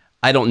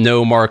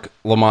know Marc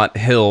Lamont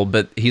Hill,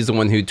 but he's the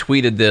one who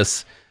tweeted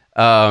this.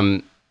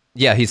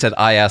 Yeah, he said,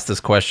 I asked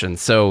this question.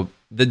 So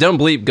the dumb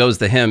bleep goes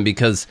to him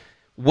because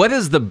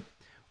what's the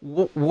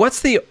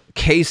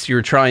case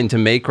you're trying to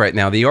make right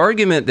now? The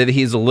argument that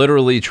he's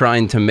literally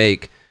trying to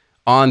make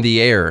on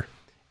the air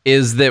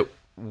is that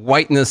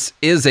whiteness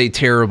is a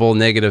terrible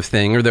negative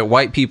thing, or that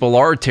white people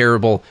are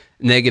terrible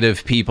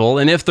negative people.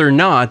 And if they're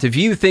not, if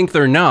you think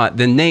they're not,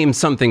 then name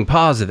something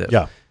positive.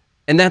 Yeah.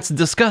 And that's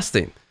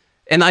disgusting.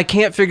 And I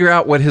can't figure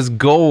out what his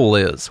goal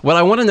is. What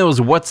I want to know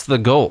is what's the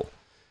goal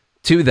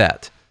to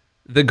that?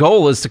 The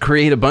goal is to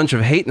create a bunch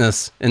of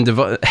hatefulness and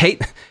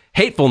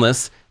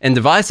divisiveness.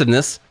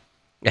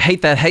 I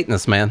hate that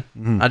hateness, man.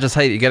 I just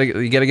hate it.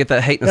 You gotta get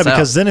that hateness out. Yeah,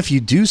 because then if you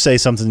do say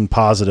something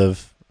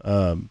positive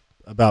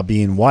about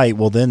being white,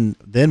 well, then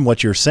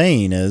what you're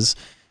saying is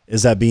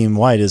that being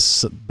white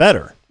is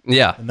better.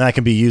 Yeah, and that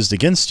can be used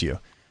against you.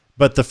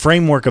 But the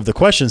framework of the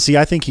question, see,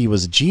 I think he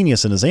was a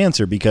genius in his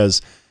answer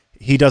because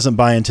he doesn't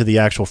buy into the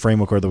actual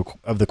framework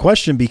of the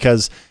question,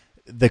 because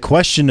the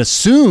question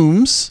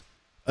assumes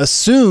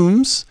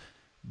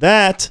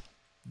that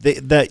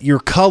your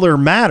color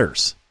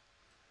matters.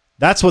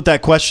 That's what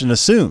that question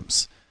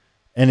assumes,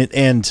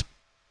 and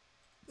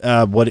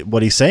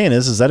what he's saying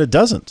is that it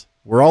doesn't.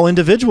 We're all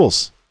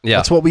individuals. Yeah,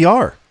 that's what we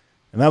are,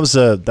 and that was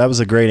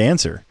a great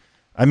answer.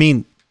 I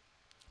mean,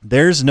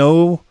 there's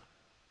no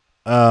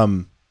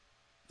the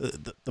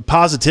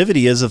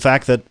positivity is the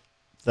fact that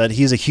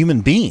he's a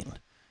human being,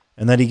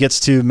 and that he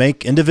gets to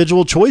make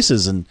individual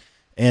choices and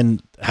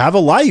have a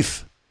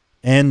life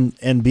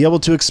and be able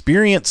to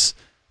experience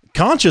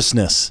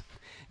consciousness.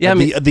 Yeah,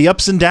 the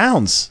ups and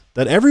downs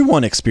that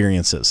everyone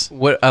experiences.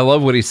 What I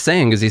love what he's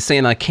saying is he's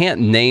saying I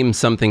can't name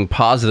something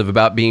positive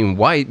about being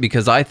white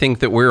because I think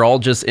that we're all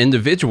just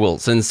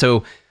individuals. And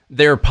so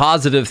there are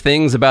positive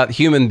things about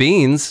human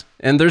beings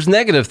and there's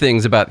negative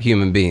things about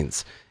human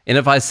beings. And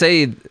if I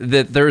say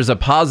that there's a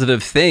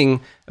positive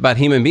thing about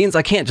human beings,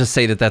 I can't just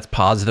say that that's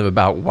positive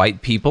about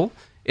white people.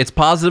 It's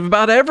positive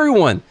about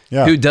everyone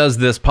who does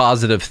this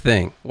positive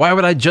thing. Why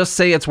would I just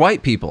say it's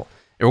white people?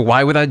 Or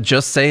why would I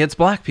just say it's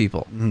black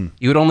people?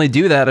 You would only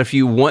do that if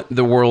you want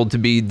the world to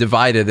be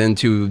divided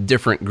into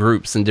different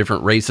groups and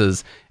different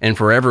races, and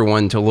for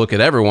everyone to look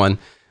at everyone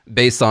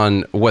based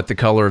on what the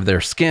color of their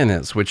skin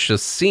is, which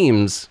just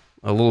seems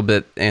a little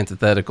bit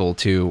antithetical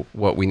to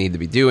what we need to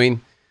be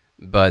doing.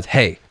 But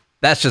hey,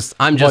 I'm just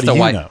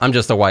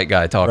a white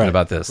guy talking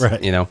about this,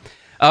 you know?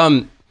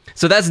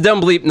 So that's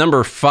dumb bleep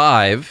number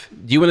 5.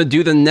 Do you want to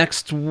do the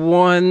next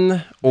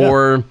one?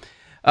 Or,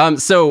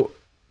 so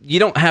you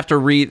don't have to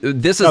read.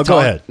 This is go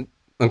ahead.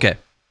 Okay.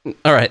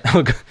 All right.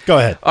 Go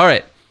ahead. All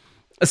right.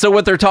 So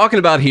what they're talking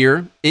about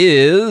here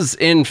is,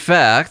 in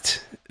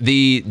fact,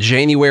 the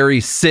January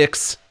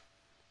 6th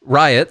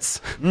riots,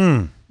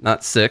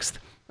 not 6th.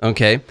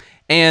 Okay.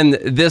 And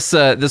this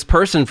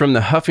person from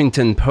the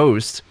Huffington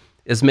Post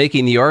is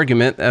making the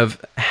argument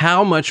of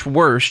how much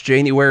worse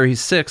January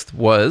 6th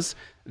was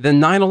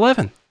than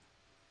 9/11,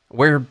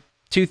 where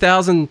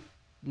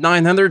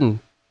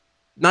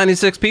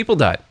 2,996 people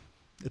died.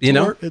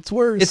 It's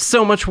worse. It's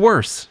so much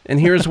worse. And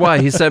here's why.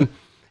 He said,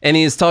 and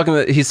he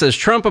says,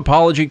 Trump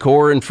apology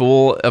core in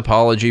full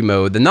apology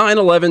mode. The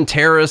 9/11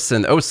 terrorists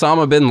and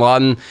Osama bin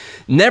Laden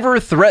never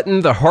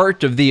threatened the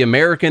heart of the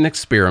American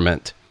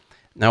experiment.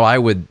 Now, I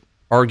would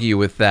argue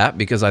with that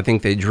because I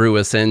think they drew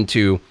us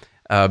into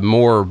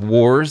more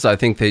wars. I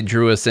think they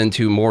drew us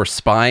into more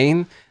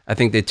spying. I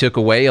think they took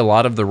away a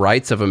lot of the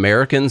rights of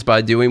Americans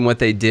by doing what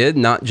they did,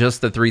 not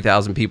just the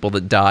 3,000 people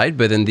that died,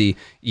 but in the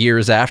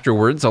years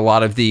afterwards, a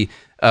lot of the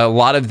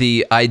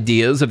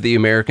ideas of the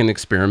American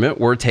experiment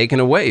were taken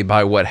away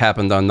by what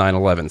happened on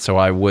 9/11. So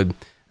I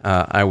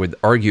would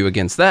argue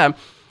against that.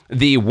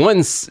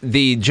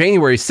 The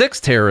January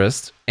 6th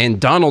terrorists and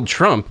Donald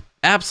Trump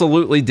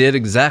absolutely did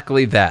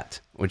exactly that,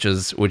 which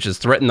is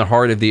threaten the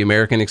heart of the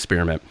American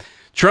experiment.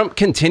 Trump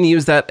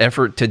continues that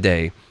effort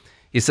today.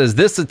 He says,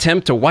 this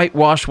attempt to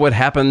whitewash what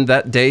happened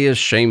that day is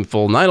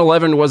shameful.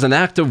 9/11 was an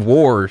act of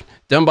war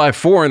done by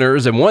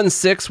foreigners, and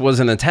 1/6 was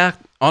an attack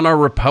on our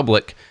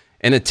republic,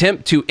 an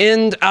attempt to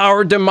end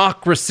our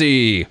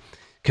democracy,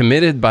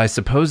 committed by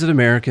supposed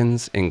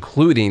Americans,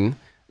 including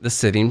the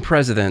sitting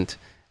president.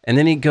 And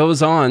then he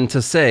goes on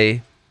to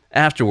say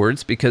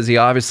afterwards, because he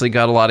obviously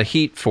got a lot of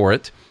heat for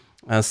it,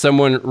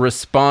 someone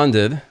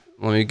responded.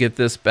 Let me get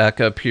this back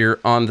up here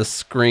on the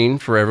screen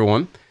for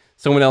everyone.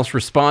 Someone else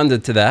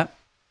responded to that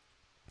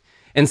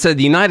and said,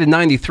 the United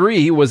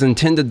 93 was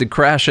intended to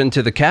crash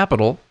into the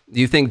Capitol.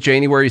 Do you think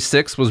January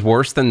 6th was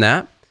worse than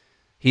that?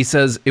 He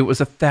says it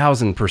was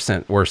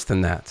 1,000% worse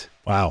than that.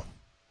 Wow.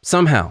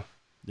 Somehow.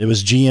 It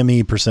was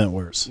GME percent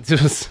worse.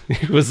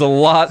 It was a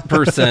lot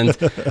percent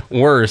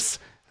worse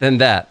than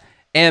that.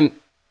 And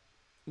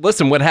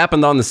listen, what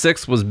happened on the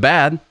 6th was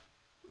bad.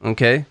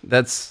 Okay,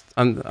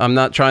 I'm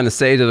not trying to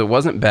say that it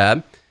wasn't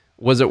bad.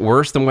 Was it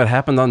worse than what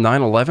happened on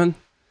 9/11?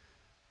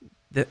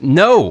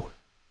 No,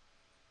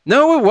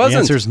 it wasn't. The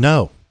answer is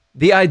no.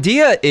 The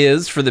idea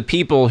is for the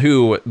people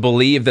who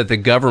believe that the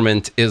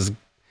government is,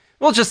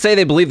 well, just say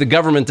they believe the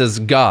government is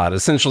God.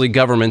 Essentially,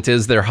 government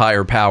is their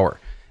higher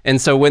power.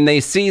 And so when they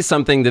see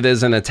something that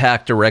is an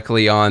attack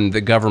directly on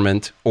the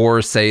government,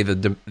 or say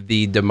the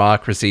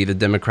democracy, the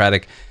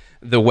democratic,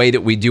 the way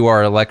that we do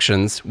our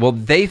elections, well,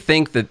 they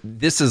think that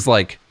this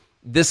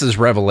is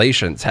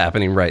revelations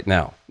happening right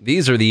now.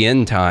 These are the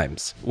end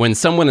times. When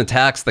someone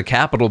attacks the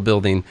Capitol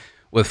building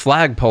with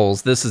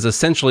flagpoles, this is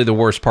essentially the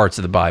worst parts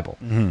of the Bible.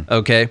 Mm-hmm.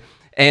 Okay?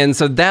 And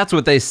so that's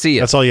what they see.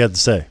 That's all you had to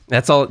say.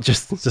 That's all,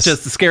 just the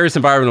scariest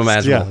environment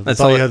imaginable. Yeah, that's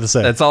all you had to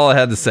say. That's all I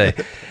had to say.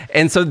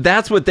 And so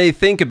that's what they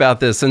think about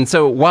this. And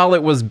so while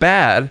it was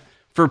bad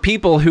for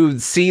people who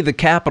see the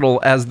Capitol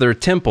as their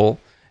temple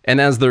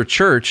and as their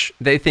church,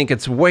 they think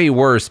it's way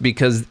worse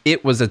because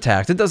it was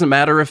attacked. It doesn't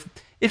matter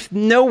if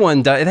no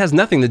one died. It has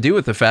nothing to do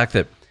with the fact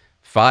that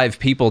 5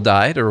 people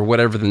died or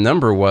whatever the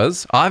number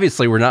was.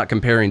 Obviously, we're not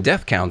comparing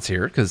death counts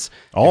here because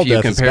if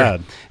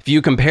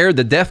you compared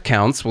the death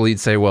counts, well, you'd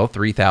say, well,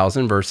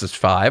 3,000 versus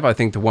 5. I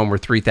think the one where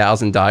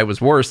 3,000 died was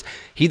worse.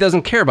 He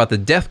doesn't care about the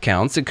death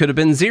counts. It could have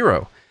been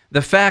 0.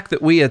 The fact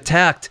that we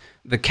attacked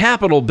the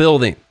Capitol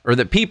building, or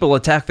that people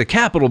attacked the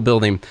Capitol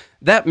building,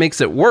 that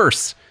makes it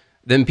worse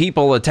than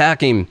people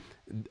attacking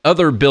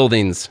other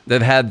buildings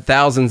that had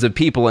thousands of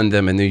people in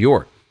them in New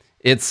York.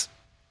 It's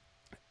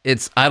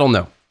I don't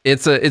know.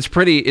 It's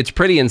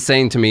pretty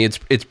insane to me.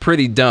 It's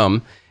pretty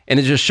dumb, and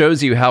it just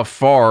shows you how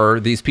far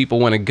these people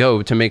want to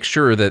go to make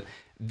sure that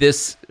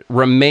this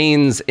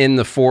remains in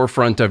the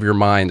forefront of your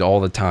mind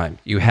all the time.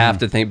 You have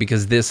to think,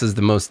 because this is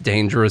the most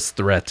dangerous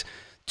threat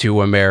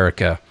to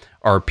America.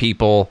 Are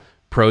people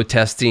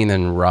protesting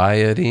and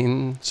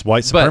rioting? It's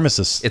white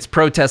supremacists. It's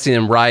protesting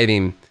and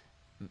rioting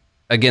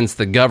against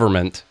the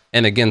government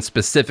and against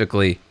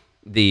specifically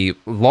the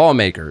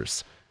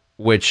lawmakers,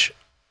 which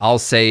I'll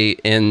say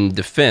in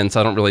defense,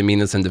 I don't really mean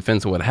this in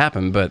defense of what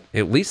happened, but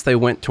at least they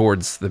went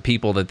towards the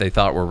people that they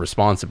thought were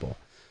responsible.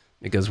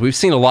 Because we've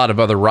seen a lot of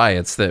other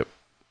riots that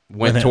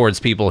went towards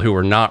people who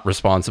were not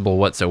responsible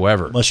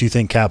whatsoever. Unless you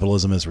think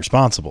capitalism is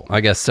responsible.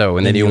 I guess so.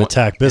 And then you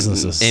attack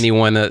businesses.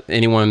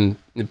 Anyone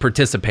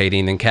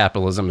participating in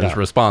capitalism is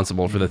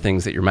responsible for the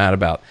things that you're mad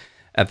about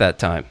at that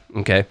time.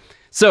 Okay.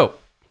 So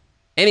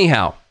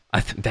anyhow,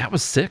 that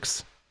was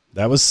 6.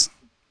 That was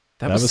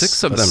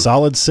 6 of them.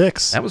 Solid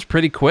 6. That was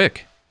pretty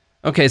quick.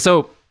 Okay,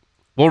 so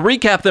we'll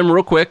recap them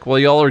real quick while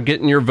y'all are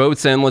getting your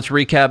votes in. Let's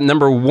recap.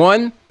 Number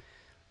 1,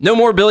 no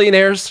more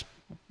billionaires.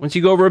 Once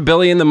you go over $1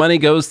 billion, the money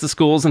goes to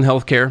schools and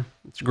healthcare.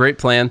 It's a great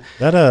plan.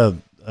 That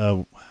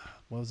what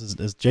was this?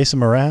 Is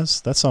Jason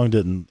Mraz? That song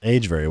didn't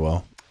age very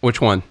well.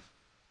 Which one?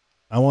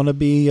 I want to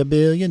be a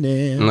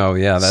billionaire. Oh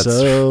yeah, that's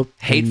so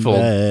hateful,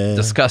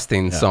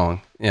 disgusting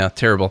song. Yeah,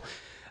 terrible.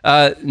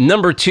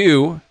 Number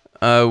 2,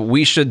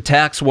 we should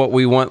tax what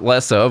we want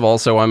less of.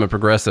 Also, I'm a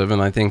progressive,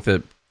 and I think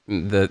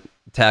that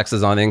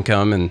taxes on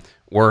income and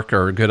work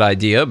are a good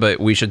idea, but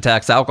we should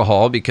tax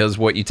alcohol because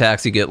what you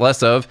tax, you get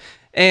less of.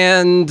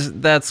 And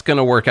that's going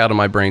to work out of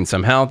my brain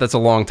somehow. That's a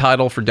long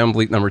title for Dumb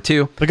Bleep number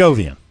 2.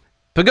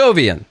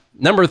 Pagovian.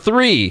 Number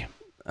 3,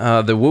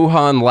 the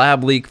Wuhan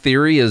lab leak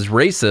theory is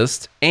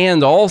racist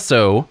and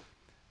also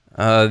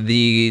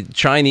The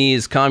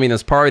Chinese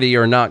Communist Party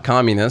are not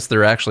communists.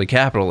 They're actually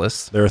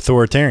capitalists. They're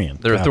authoritarian.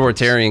 They're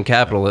authoritarian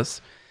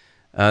capitalists.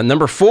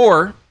 Number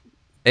 4,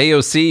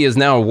 AOC is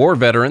now a war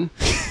veteran.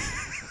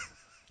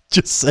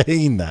 Just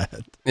saying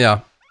that. Yeah.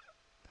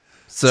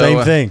 So,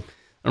 Same thing.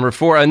 Number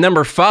 4.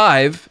 Number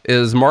 5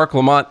 is Mark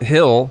Lamont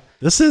Hill.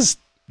 This is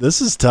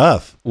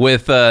tough.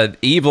 With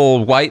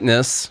evil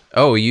whiteness.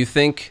 Oh, you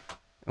think...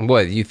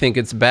 What, you think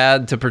it's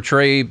bad to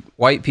portray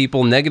white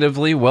people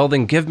negatively? Well,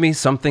 then give me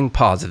something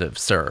positive,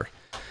 sir.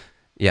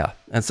 Yeah,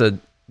 that's a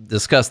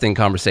disgusting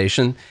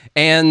conversation.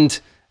 And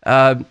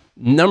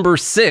number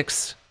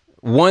 6,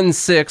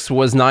 1-6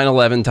 was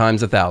 9/11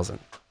 times 1,000.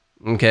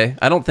 Okay?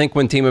 I don't think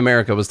when Team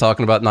America was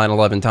talking about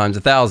 9/11 times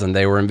 1,000,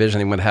 they were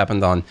envisioning what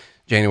happened on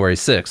January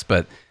 6th.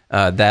 But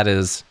that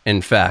is,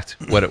 in fact,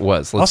 what it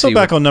was. Let's also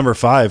back on number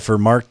 5 for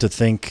Mark to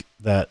think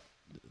that,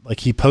 like,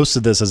 he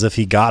posted this as if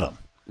he got him.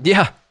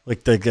 Yeah.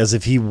 Like as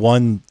if he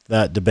won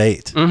that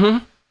debate.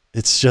 Mm-hmm.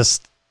 It's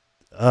just,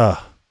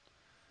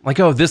 like,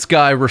 oh, this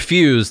guy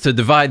refused to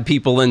divide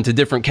people into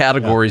different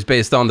categories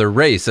based on their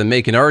race and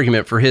make an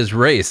argument for his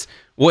race.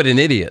 What an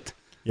idiot.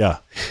 Yeah.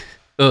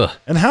 Ugh.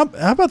 And how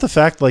about the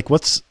fact, like,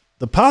 what's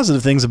the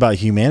positive things about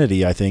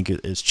humanity, I think,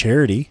 is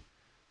charity.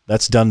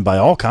 That's done by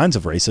all kinds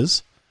of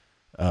races.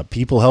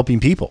 People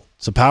helping people.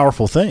 It's a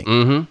powerful thing.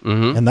 Mm-hmm,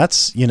 mm-hmm. And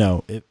that's,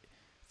 if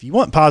you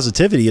want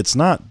positivity, it's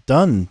not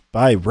done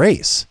by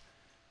race.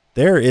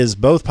 There is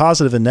both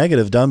positive and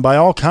negative done by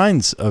all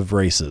kinds of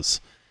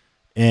races.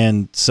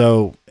 And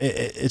so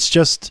it's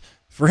just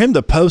for him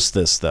to post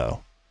this, though,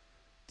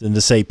 and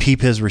to say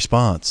peep his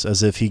response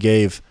as if he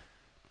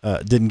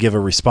didn't give a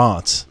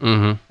response.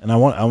 Mm-hmm. And I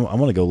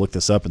want to go look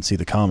this up and see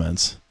the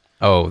comments.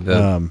 Oh,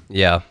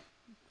 yeah.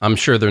 I'm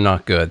sure they're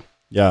not good.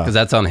 Yeah. Because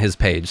that's on his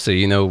page. So,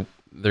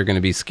 they're going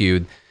to be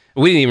skewed.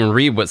 We didn't even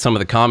read what some of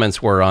the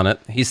comments were on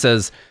it. He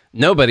says,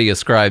 nobody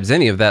ascribes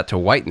any of that to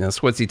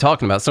whiteness. What's he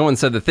talking about? Someone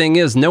said the thing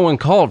is, no one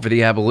called for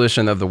the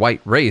abolition of the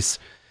white race.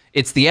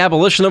 It's the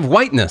abolition of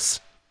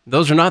whiteness.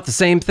 Those are not the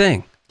same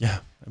thing. Yeah.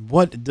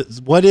 What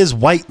is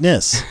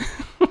whiteness?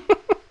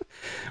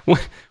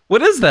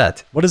 What is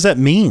that? What does that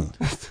mean?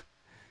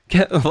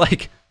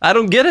 I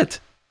don't get it.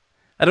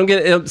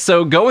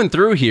 So going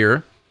through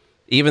here,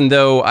 even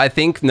though I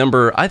think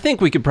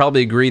we could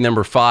probably agree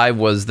number 5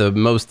 was the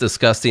most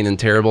disgusting and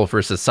terrible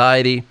for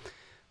society,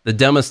 the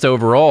dumbest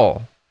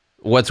overall.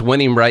 What's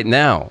winning right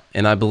now,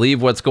 and I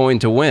believe what's going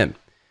to win,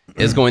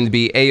 is going to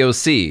be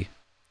AOC,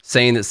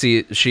 saying that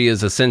she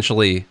is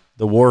essentially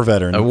the war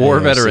veteran. A war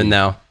veteran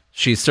now.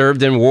 She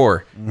served in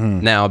war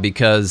now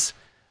because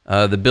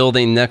the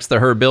building next to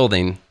her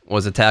building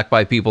was attacked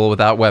by people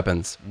without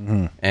weapons.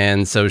 Mm-hmm.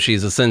 And so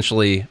she's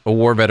essentially a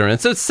war veteran.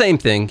 It's the same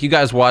thing. You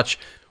guys watch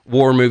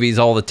war movies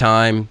all the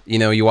time.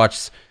 You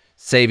watch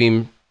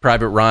Saving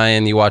Private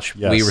Ryan, you watch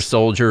We Were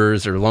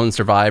Soldiers or Lone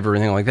Survivor,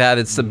 anything like that.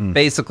 It's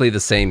basically the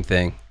same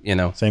thing,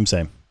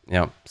 Same.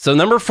 Yeah. So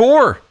number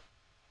 4,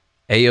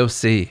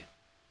 AOC.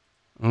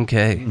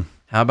 Okay.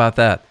 How about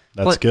that?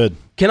 That's good.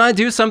 Can I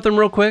do something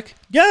real quick?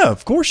 Yeah,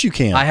 of course you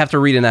can. I have to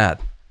read an ad.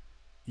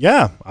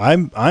 Yeah,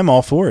 I'm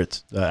all for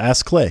it.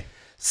 Ask Clay.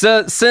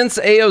 So since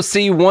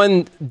AOC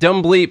won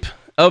Dumb Bleep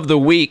of the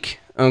Week,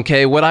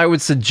 okay, what I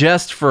would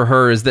suggest for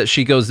her is that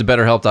she goes to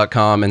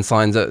BetterHelp.com and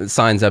signs up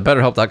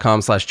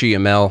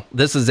BetterHelp.com/GML.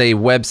 This is a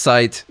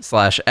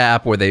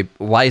website/app where they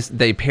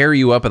pair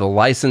you up with a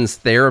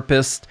licensed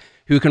therapist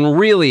who can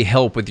really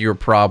help with your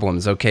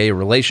problems, okay?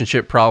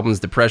 Relationship problems,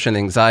 depression,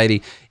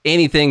 anxiety,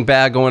 anything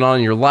bad going on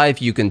in your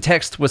life. You can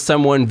text with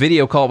someone,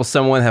 video call with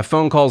someone, have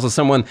phone calls with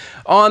someone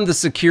on the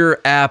secure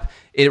app.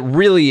 It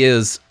really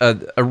is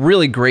a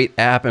really great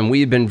app, and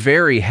we've been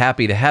very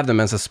happy to have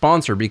them as a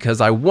sponsor because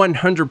I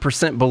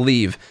 100%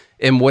 believe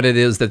in what it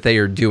is that they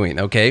are doing,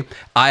 okay?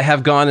 I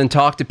have gone and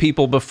talked to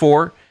people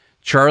before.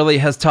 Charlie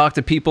has talked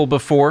to people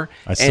before.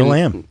 I still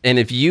am. And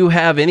if you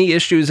have any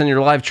issues in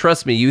your life,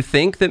 trust me, you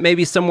think that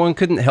maybe someone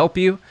couldn't help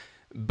you,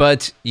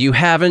 but you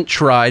haven't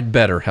tried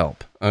BetterHelp,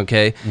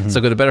 okay? Mm-hmm.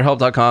 So go to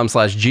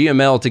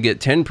BetterHelp.com/GML to get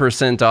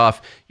 10%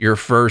 off your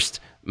first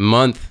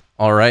month.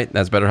 All right,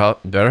 that's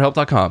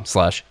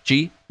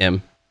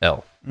BetterHelp.com/GML.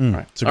 All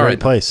right. It's a great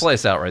place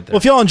out right there. Well,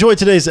 if y'all enjoyed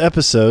today's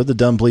episode, the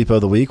Dumb Bleep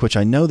of the Week, which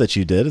I know that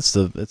you did, it's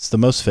the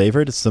most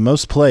favorite, it's the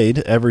most played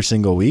every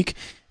single week,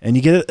 and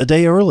you get it a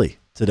day early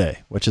today,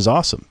 which is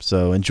awesome.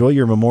 So enjoy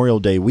your Memorial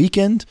Day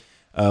weekend.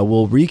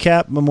 We'll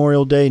recap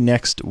Memorial Day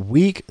next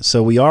week.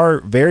 So we are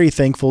very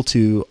thankful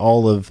to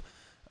all of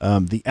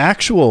the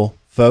actual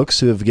folks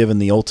who have given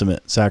the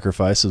ultimate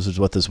sacrifice, which is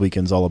what this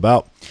weekend's all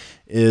about,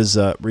 is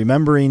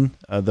remembering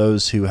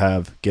those who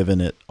have given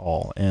it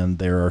all. And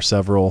there are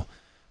several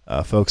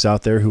folks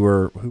out there who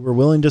were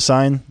willing to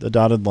sign the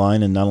dotted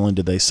line, and not only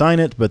did they sign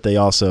it, but they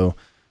also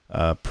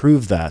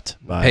prove that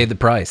by paying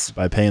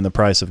the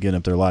price of giving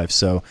up their life.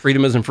 So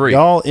freedom isn't free.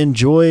 Y'all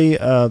enjoy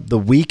the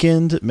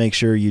weekend. Make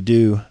sure you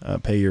do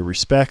pay your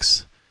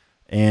respects,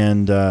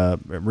 and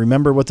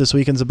remember what this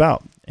weekend's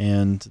about.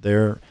 And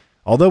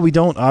although we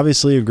don't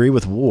obviously agree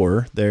with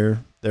war,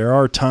 there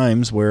are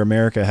times where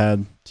America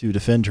had to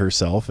defend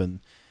herself, and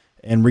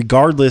And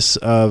regardless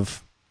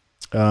of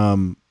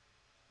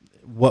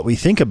what we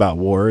think about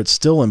war, it's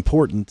still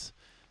important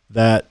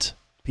that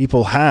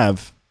people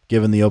have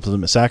given the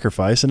ultimate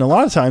sacrifice, and a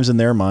lot of times in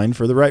their mind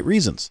for the right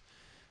reasons.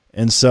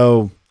 And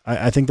so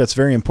I think that's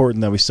very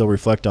important that we still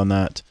reflect on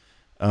that.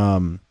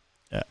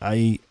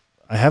 I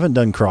haven't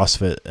done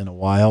CrossFit in a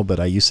while, but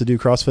I used to do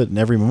CrossFit, and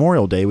every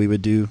Memorial Day we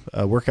would do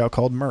a workout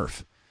called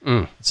Murph.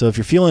 So if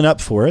you're feeling up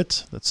for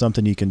it, that's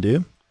something you can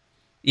do.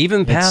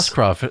 Even past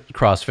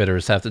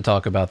CrossFitters have to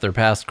talk about their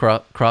past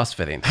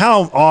CrossFitting.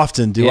 How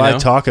often do I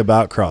talk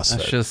about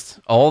CrossFit? It's just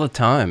all the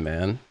time,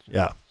 man.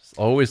 Yeah. Just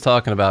always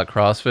talking about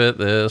CrossFit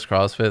this,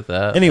 CrossFit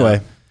that.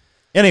 Anyway,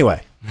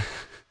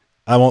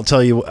 I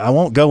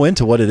won't go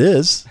into what it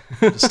is.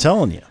 Just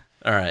telling you.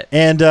 All right.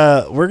 And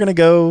we're going to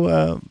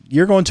go,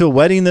 you're going to a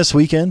wedding this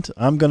weekend.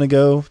 I'm going to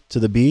go to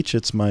the beach.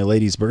 It's my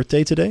lady's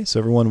birthday today.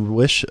 So everyone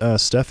wish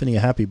Stephanie a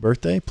happy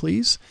birthday,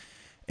 please.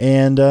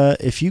 And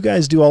if you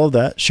guys do all of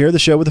that, share the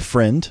show with a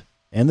friend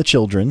and the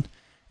children,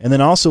 and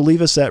then also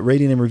leave us that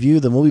rating and review.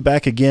 Then we'll be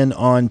back again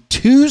on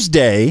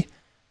Tuesday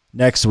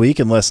next week,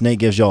 unless Nate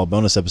gives y'all a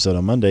bonus episode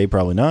on Monday.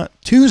 Probably not.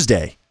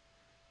 Tuesday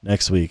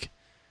next week.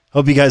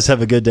 Hope you guys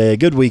have a good day, a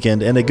good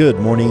weekend, and a good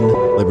morning,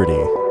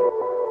 Liberty.